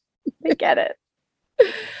get it. They get it.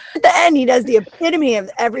 At the end, he does the epitome of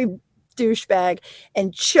every douchebag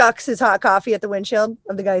and chucks his hot coffee at the windshield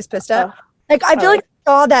of the guy who's pissed at. Like, I feel like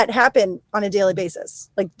I saw that happen on a daily basis.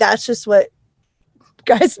 Like, that's just what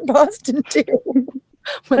guys in Boston do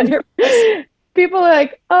when they're people are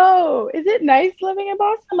like, oh, is it nice living in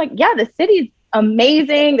Boston? I'm like, yeah, the city's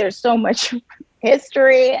amazing. There's so much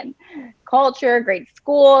history and culture, great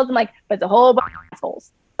schools. I'm like, but it's a whole bunch of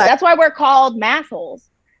assholes. That's why we're called massholes,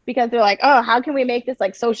 because they're like, oh, how can we make this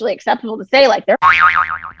like socially acceptable to say like they're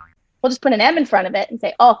we'll just put an M in front of it and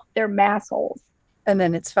say, oh, they're massholes. And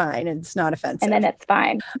then it's fine. And it's not offensive. And then it's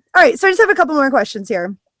fine. All right. So I just have a couple more questions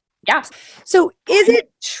here. Yeah. So is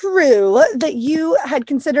it true that you had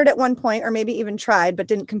considered at one point, or maybe even tried, but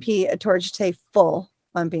didn't compete at Torch Tay full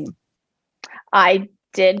on beam? I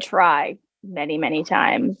did try many, many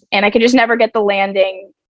times, and I could just never get the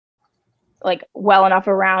landing like well enough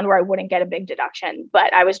around where I wouldn't get a big deduction.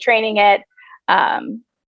 But I was training it.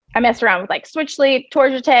 I messed around with like switch sleep,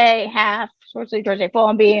 Torch Tay, half, switch sleep, Torch Tay full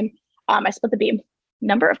on beam. I split the beam a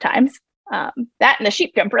number of times. That and the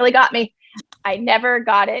sheep jump really got me. I never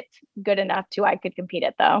got it good enough to I could compete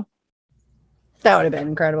it though. That would have been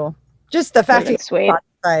incredible. Just the fact that you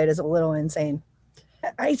tried is a little insane.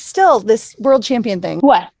 This world champion thing.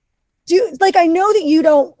 What? I know that you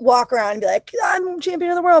don't walk around and be like, I'm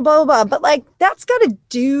champion of the world, blah, blah, blah. But like, that's got to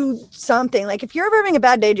do something. Like, if you're ever having a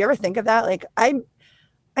bad day, do you ever think of that? Like, I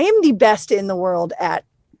am the best in the world at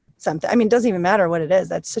something. I mean, it doesn't even matter what it is.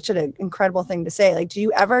 That's such an incredible thing to say. Like, do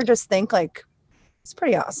you ever just think like, it's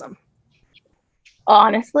pretty awesome?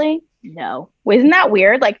 Honestly, no. Isn't that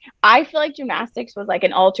weird? Like, I feel like gymnastics was like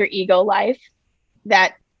an alter ego life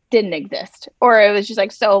that didn't exist, or it was just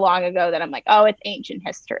like so long ago that I'm like, oh, it's ancient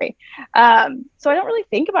history. So I don't really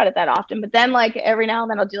think about it that often. But then like every now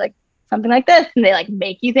and then I'll do like something like this, and they like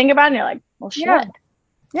make you think about it, and you're like, well, shit.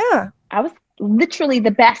 Yeah. I was literally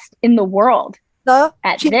the best in the world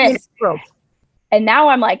at this. World. And now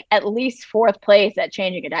I'm like at least fourth place at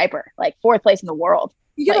changing a diaper, like fourth place in the world.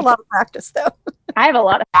 You get a lot of practice though. I have a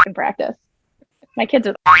lot of fucking practice. My kids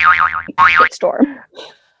are shit storm.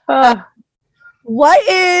 What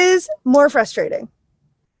is more frustrating?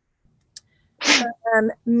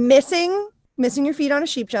 Missing your feet on a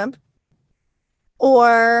sheep jump,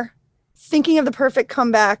 or thinking of the perfect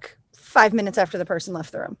comeback 5 minutes after the person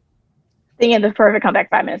left the room? Thinking of the perfect comeback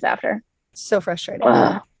 5 minutes after. So frustrating.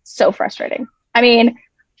 Ugh, so frustrating. I mean,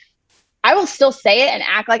 I will still say it and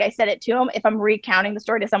act like I said it to him if I'm recounting the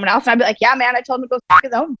story to someone else. And I'd be like, yeah, man, I told him to go fuck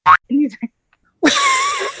his own. And he's like,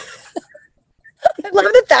 I love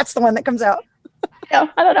that that's the one that comes out. I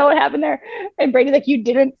don't know what happened there. And Brady's like, you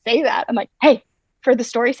didn't say that. I'm like, hey, for the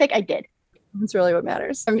story's sake, I did. That's really what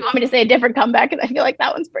matters. You want me to say a different comeback? Because I feel like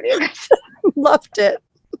that one's pretty aggressive. Loved it.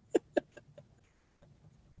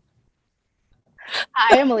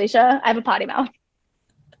 Hi, I'm Alicia. I have a potty mouth.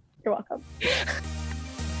 You're welcome. Do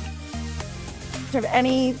you have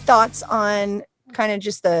any thoughts on kind of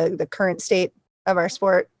just the current state of our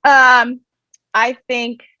sport? I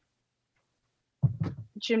think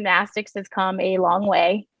gymnastics has come a long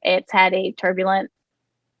way. It's had a turbulent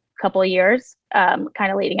couple of years, kind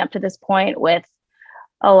of leading up to this point, with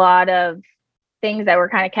a lot of things that were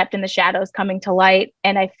kind of kept in the shadows coming to light.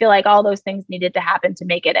 And I feel like all those things needed to happen to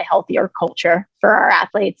make it a healthier culture for our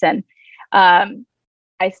athletes. And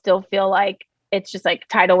I still feel like it's just like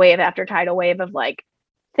tidal wave after tidal wave of like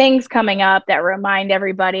things coming up that remind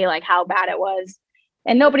everybody like how bad it was.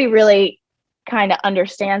 And nobody really kind of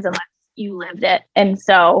understands unless you lived it. And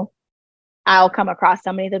so I'll come across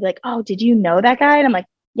somebody, they'll be like, oh, did you know that guy? And I'm like,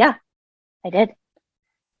 yeah, I did.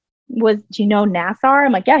 Do you know Nassar?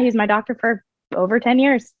 I'm like, yeah, he's my doctor for over 10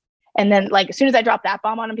 years. And then like, as soon as I dropped that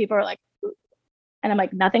bomb on him, people are like, ooh. And I'm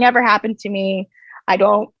like, nothing ever happened to me. I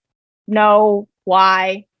don't know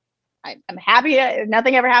why. I'm happy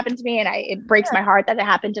nothing ever happened to me. And it breaks my heart that it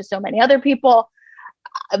happened to so many other people,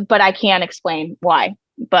 but I can't explain why.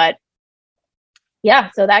 But yeah,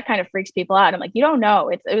 so that kind of freaks people out. I'm like, you don't know.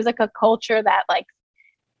 It was like a culture that like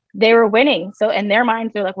they were winning. So in their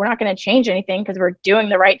minds, they're like, we're not going to change anything because we're doing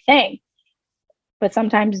the right thing. But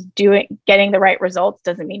sometimes getting the right results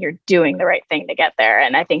doesn't mean you're doing the right thing to get there.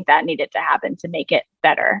 And I think that needed to happen to make it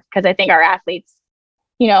better. Because I think our athletes,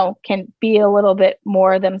 can be a little bit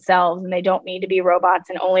more themselves, and they don't need to be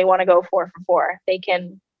robots and only want to go 4 for 4. They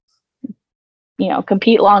can,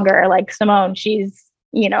 compete longer. Like Simone, she's,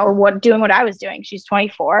 doing what I was doing. She's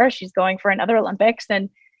 24. She's going for another Olympics,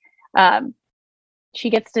 and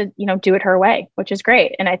she gets to, do it her way, which is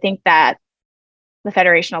great. And I think that the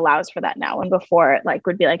federation allows for that now. And before it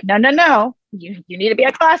would be like, no, you need to be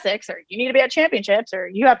at classics, or you need to be at championships, or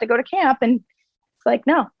you have to go to camp. And it's like,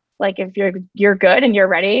 no, like if you're good and you're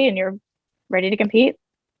ready to compete,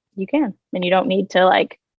 you can, and you don't need to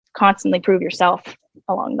like constantly prove yourself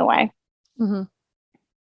along the way. Mm-hmm.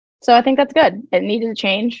 So I think that's good. It needed to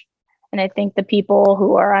change. And I think the people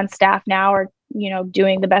who are on staff now are,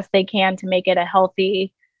 doing the best they can to make it a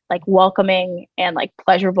healthy, like welcoming and like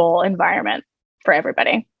pleasurable environment for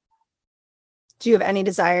everybody. Do you have any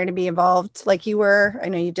desire to be involved like you were? I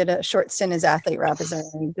know you did a short stint as athlete rep. Is there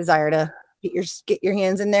any desire to get your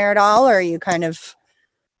hands in there at all? Or are you kind of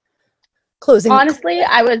closing? Honestly,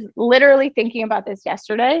 I was literally thinking about this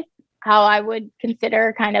yesterday, how I would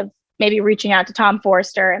consider kind of maybe reaching out to Tom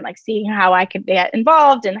Forster and like seeing how I could get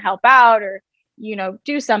involved and help out, or,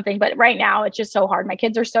 do something. But right now it's just so hard. My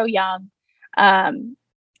kids are so young. And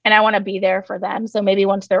I want to be there for them. So maybe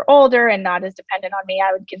once they're older and not as dependent on me,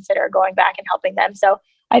 I would consider going back and helping them. So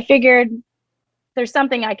I figured there's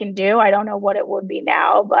something I can do. I don't know what it would be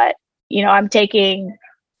now, but I'm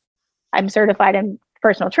certified in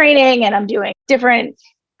personal training, and I'm doing different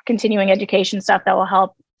continuing education stuff that will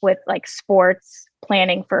help with like sports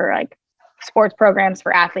planning for like sports programs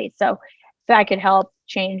for athletes. So that could help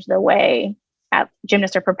change the way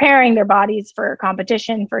gymnasts are preparing their bodies for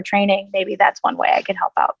competition, for training. Maybe that's one way I could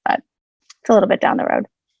help out, but it's a little bit down the road.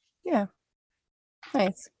 Yeah.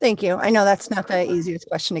 Nice. Thank you. I know that's not the easiest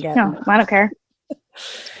question to get. No, I don't care.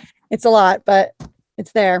 It's a lot, but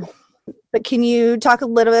it's there. But can you talk a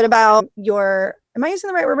little bit about am I using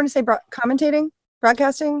the right word when I say commentating,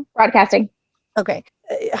 broadcasting? Broadcasting. Okay.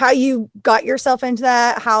 How you got yourself into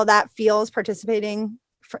that, how that feels participating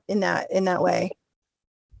in that way.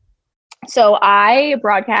 So I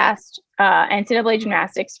broadcast NCAA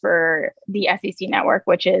gymnastics for the SEC network,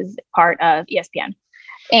 which is part of ESPN.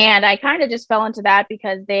 And I kind of just fell into that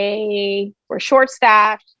because they were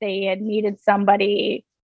short-staffed. They had needed somebody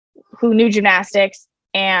who knew gymnastics.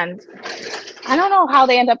 And I don't know how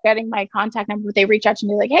they end up getting my contact number, but they reached out to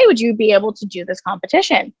me like, hey, would you be able to do this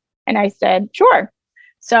competition? And I said, sure.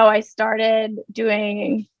 So I started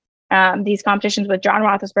doing these competitions with John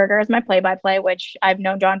Roethlisberger as my play-by-play, which I've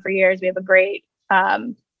known John for years. We have a great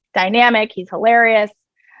dynamic. He's hilarious.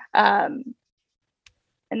 And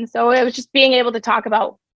so it was just being able to talk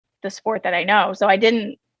about the sport that I know. So I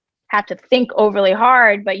didn't have to think overly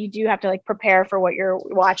hard, but you do have to like prepare for what you're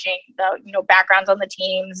watching, the backgrounds on the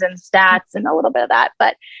teams and stats and a little bit of that.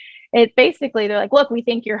 But it basically, they're like, look, we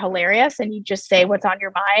think you're hilarious, and you just say what's on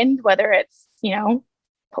your mind, whether it's,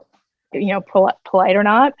 polite or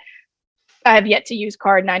not. I have yet to use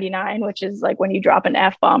card 99, which is like when you drop an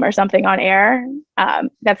F-bomb or something on air.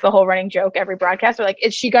 That's the whole running joke every broadcast. They're like,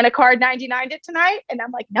 is she going to card 99 it tonight? And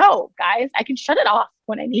I'm like, no, guys, I can shut it off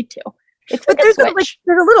when I need to. It's like there's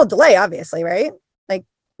a little delay, obviously, right? Like,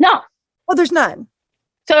 no. Well, there's none.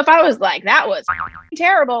 So if I was like, that was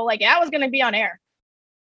terrible, like that was going to be on air.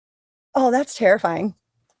 Oh, that's terrifying.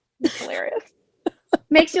 It's hilarious.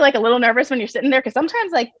 Makes you like a little nervous when you're sitting there, because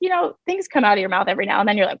sometimes things come out of your mouth every now and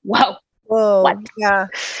then. You're like, whoa, what? Yeah.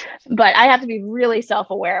 But I have to be really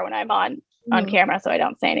self-aware when I'm on camera, so I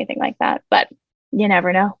don't say anything like that. But you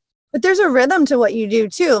never know. But there's a rhythm to what you do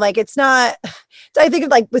too. Like, it's not, I think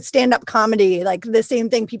of like with stand-up comedy, like the same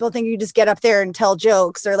thing. People think you just get up there and tell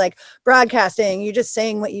jokes, or like broadcasting, you're just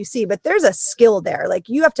saying what you see, but there's a skill there. Like,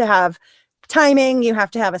 you have to have timing, you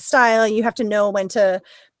have to have a style, you have to know when to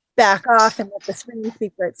back off and let the screen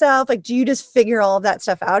speak for itself. Like, do you just figure all of that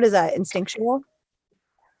stuff out? Is that instinctual?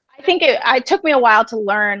 I think it took me a while to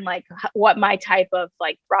learn like what my type of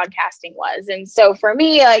like broadcasting was. And so for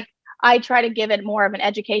me, like, I try to give it more of an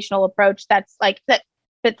educational approach that's like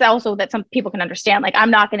that's also that some people can understand. Like,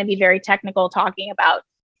 I'm not going to be very technical talking about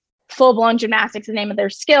full-blown gymnastics, the name of their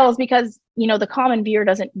skills, because the common viewer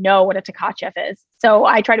doesn't know what a Tkachev is. So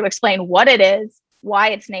I try to explain what it is, why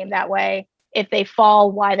it's named that way, if they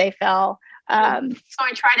fall, why they fell. So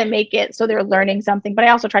I try to make it so they're learning something, but I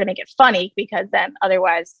also try to make it funny, because then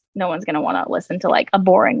otherwise no one's going to want to listen to like a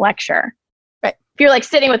boring lecture. Right. If you're like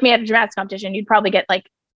sitting with me at a gymnastics competition, you'd probably get like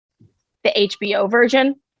the HBO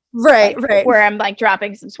version. Right. Where I'm like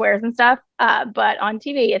dropping some swears and stuff. But on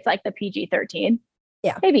TV, it's like the PG-13.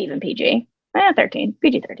 Yeah. Maybe even PG. 13.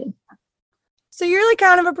 PG-13. So you're like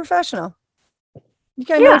kind of a professional. You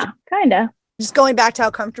kind of. Just going back to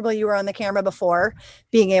how comfortable you were on the camera before,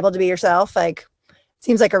 being able to be yourself, like,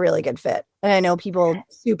 seems like a really good fit. And I know people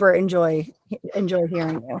super enjoy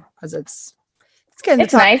hearing you, because it's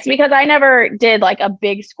nice, because I never did like a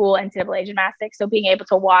big school NCAA gymnastics. So being able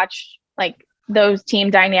to watch like those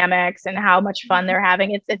team dynamics and how much fun they're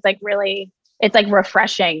having, it's like really, it's like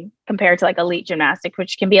refreshing compared to like elite gymnastics,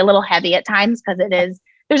 which can be a little heavy at times, because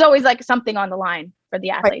there's always like something on the line for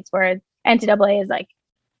the athletes, whereas NCAA is like,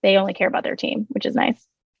 they only care about their team, which is nice.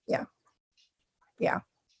 Yeah. Yeah.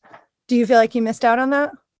 Do you feel like you missed out on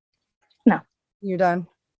that? No. You're done?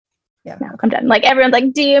 Yeah. No, I'm done. Like, everyone's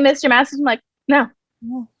like, do you miss gymnastics? I'm like, no.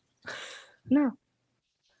 No.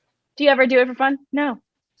 Do you ever do it for fun? No.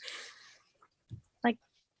 Like,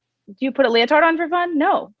 do you put a leotard on for fun?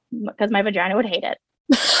 No, because my vagina would hate it.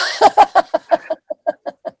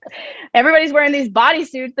 Everybody's wearing these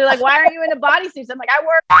bodysuits. They're like, why are you in a bodysuit? I'm like, I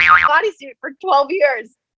wore a bodysuit for 12 years.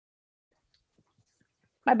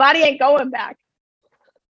 My body ain't going back.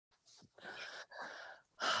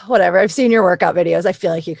 Whatever. I've seen your workout videos. I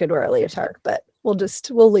feel like you could wear a leotard, but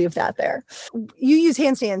we'll leave that there. You use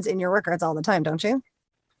handstands in your workouts all the time, don't you?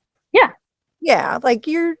 Yeah. Yeah. Like,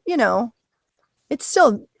 it's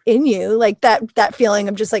still in you, like that feeling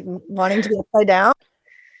of just like wanting to be upside down.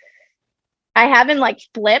 I haven't like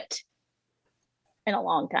flipped in a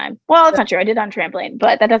long time. Well, it's not true. I did on trampoline,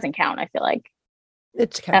 but that doesn't count. I feel like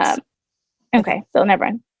it counts. Okay, so never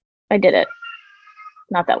mind. I did it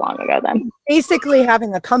not that long ago then. Basically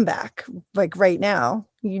having a comeback, like right now.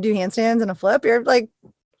 You do handstands and a flip, you're like,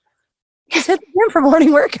 just hit the gym for morning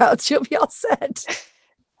workouts. You'll be all set.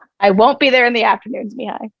 I won't be there in the afternoons,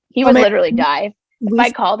 Mihai. He would literally die. If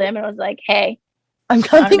I called him and was like, hey, I'm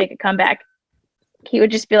going to make a comeback, he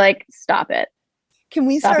would just be like, stop it. Can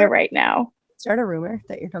we stop it right now? Start a rumor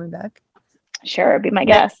that you're coming back? Sure, be my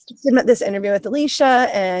guest. I did this interview with Alicia,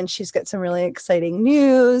 and she's got some really exciting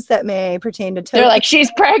news that may pertain to Tokyo. They're like,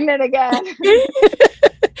 she's pregnant again.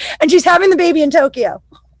 And she's having the baby in Tokyo.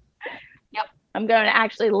 Yep. I'm going to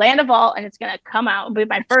actually land a vault, and it's going to come out. It'll be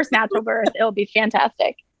my first natural birth. It'll be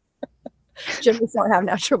fantastic. Gymnasts don't have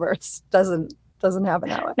natural births. Doesn't happen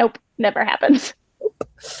that way. Nope, never happens.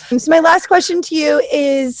 So my last question to you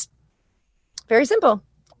is very simple.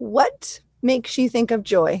 What makes you think of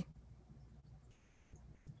joy?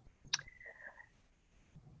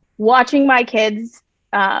 Watching my kids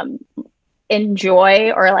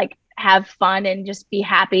enjoy or like have fun and just be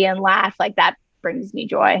happy and laugh, like that brings me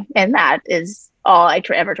joy. And that is all I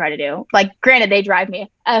ever try to do. Like, granted, they drive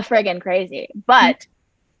me friggin' crazy, but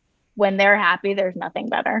when they're happy, there's nothing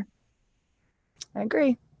better. I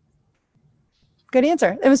agree. Good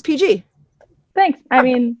answer. It was PG. Thanks. I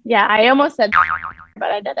mean, yeah, I almost said,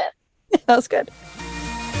 but I did it. That was good.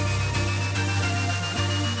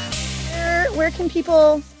 Where can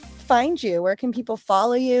people find you? Where can people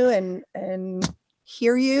follow you and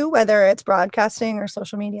hear you, whether it's broadcasting or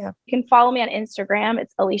social media? You can follow me on Instagram.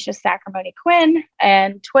 It's Alicia Sacramone Quinn,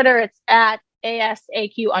 and Twitter, it's at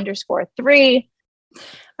ASAQ_3.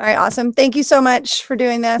 All right. Awesome. Thank you so much for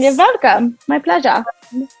doing this. You're welcome. My pleasure.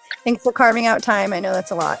 Thanks for carving out time. I know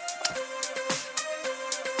that's a lot.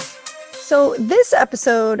 So this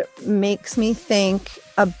episode makes me think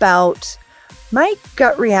about my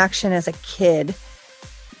gut reaction as a kid.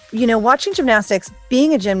 You know, watching gymnastics,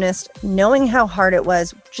 being a gymnast, knowing how hard it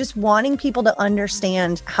was, just wanting people to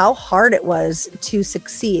understand how hard it was to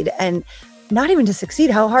succeed, and not even to succeed,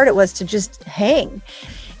 how hard it was to just hang.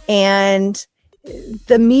 And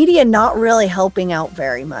the media not really helping out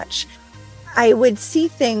very much. I would see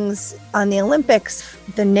things on the Olympics,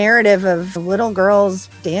 the narrative of little girls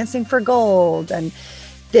dancing for gold and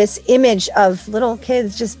this image of little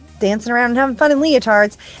kids just dancing around and having fun in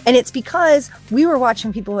leotards. And it's because we were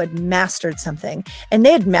watching people who had mastered something, and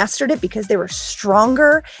they had mastered it because they were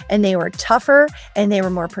stronger and they were tougher and they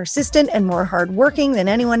were more persistent and more hardworking than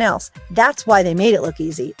anyone else. That's why they made it look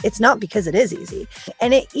easy. It's not because it is easy.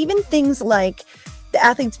 And even things like the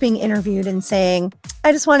athletes being interviewed and saying,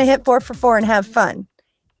 I just want to hit 4 for 4 and have fun.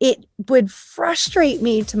 It would frustrate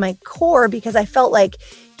me to my core, because I felt like,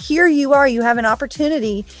 here you are, you have an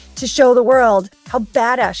opportunity to show the world how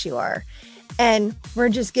badass you are. And we're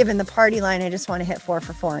just given the party line, I just want to hit 4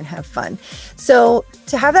 for 4 and have fun. So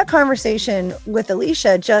to have that conversation with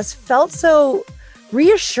Alicia just felt so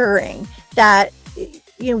reassuring that,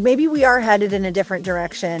 you know, maybe we are headed in a different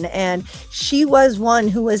direction. And she was one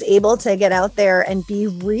who was able to get out there and be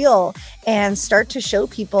real and start to show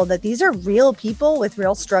people that these are real people with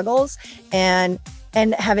real struggles and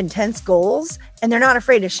have intense goals, and they're not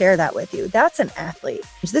afraid to share that with you. That's an athlete.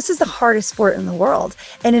 This is the hardest sport in the world.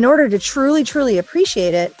 And in order to truly, truly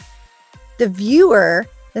appreciate it, the viewer,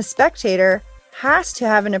 the spectator, has to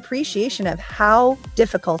have an appreciation of how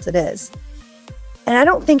difficult it is. And I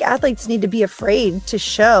don't think athletes need to be afraid to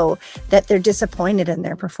show that they're disappointed in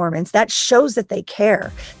their performance. That shows that they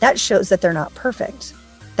care. That shows that they're not perfect.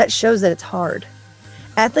 That shows that it's hard.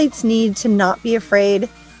 Athletes need to not be afraid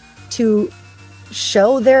to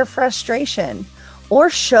show their frustration or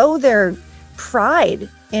show their pride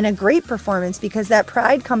in a great performance, because that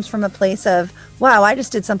pride comes from a place of, wow, I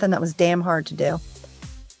just did something that was damn hard to do.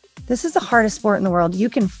 This is the hardest sport in the world. You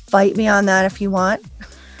can fight me on that if you want,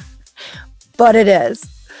 but it is.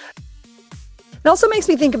 It also makes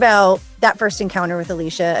me think about that first encounter with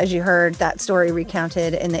Alicia, as you heard that story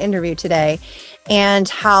recounted in the interview today, and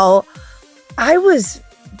how I was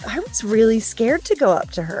really scared to go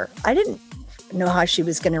up to her. I didn't know how she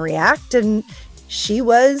was going to react, and she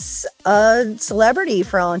was a celebrity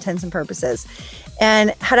for all intents and purposes.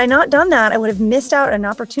 And had I not done that, I would have missed out on an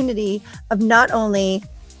opportunity of not only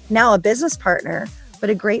now a business partner, but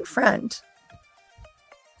a great friend.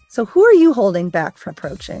 So who are you holding back from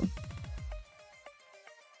approaching?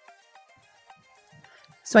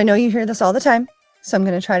 So I know you hear this all the time, so I'm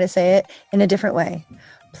going to try to say it in a different way.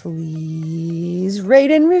 Please rate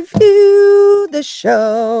and review the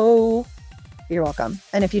show. You're welcome.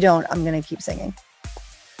 And if you don't, I'm going to keep singing.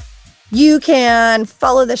 You can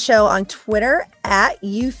follow the show on Twitter at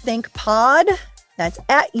YouThinkPod. That's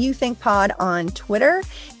at YouThinkPod on Twitter.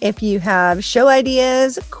 If you have show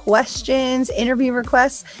ideas, questions, interview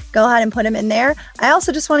requests, go ahead and put them in there. I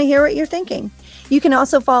also just want to hear what you're thinking. You can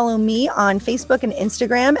also follow me on Facebook and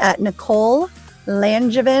Instagram at Nicole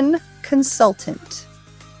Langevin Consultant.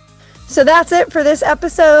 So that's it for this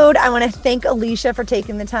episode. I want to thank Alicia for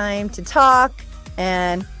taking the time to talk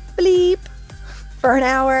and bleep for an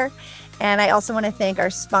hour. And I also want to thank our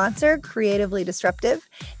sponsor, Creatively Disruptive.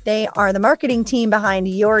 They are the marketing team behind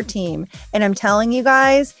your team. And I'm telling you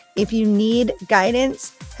guys, if you need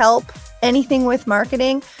guidance, help, anything with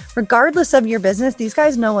marketing, regardless of your business, these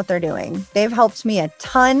guys know what they're doing. They've helped me a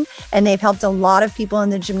ton, and they've helped a lot of people in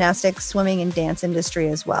the gymnastics, swimming, and dance industry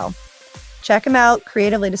as well. Check them out,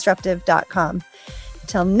 creativelydisruptive.com.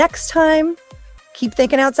 Until next time, keep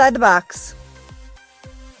thinking outside the box.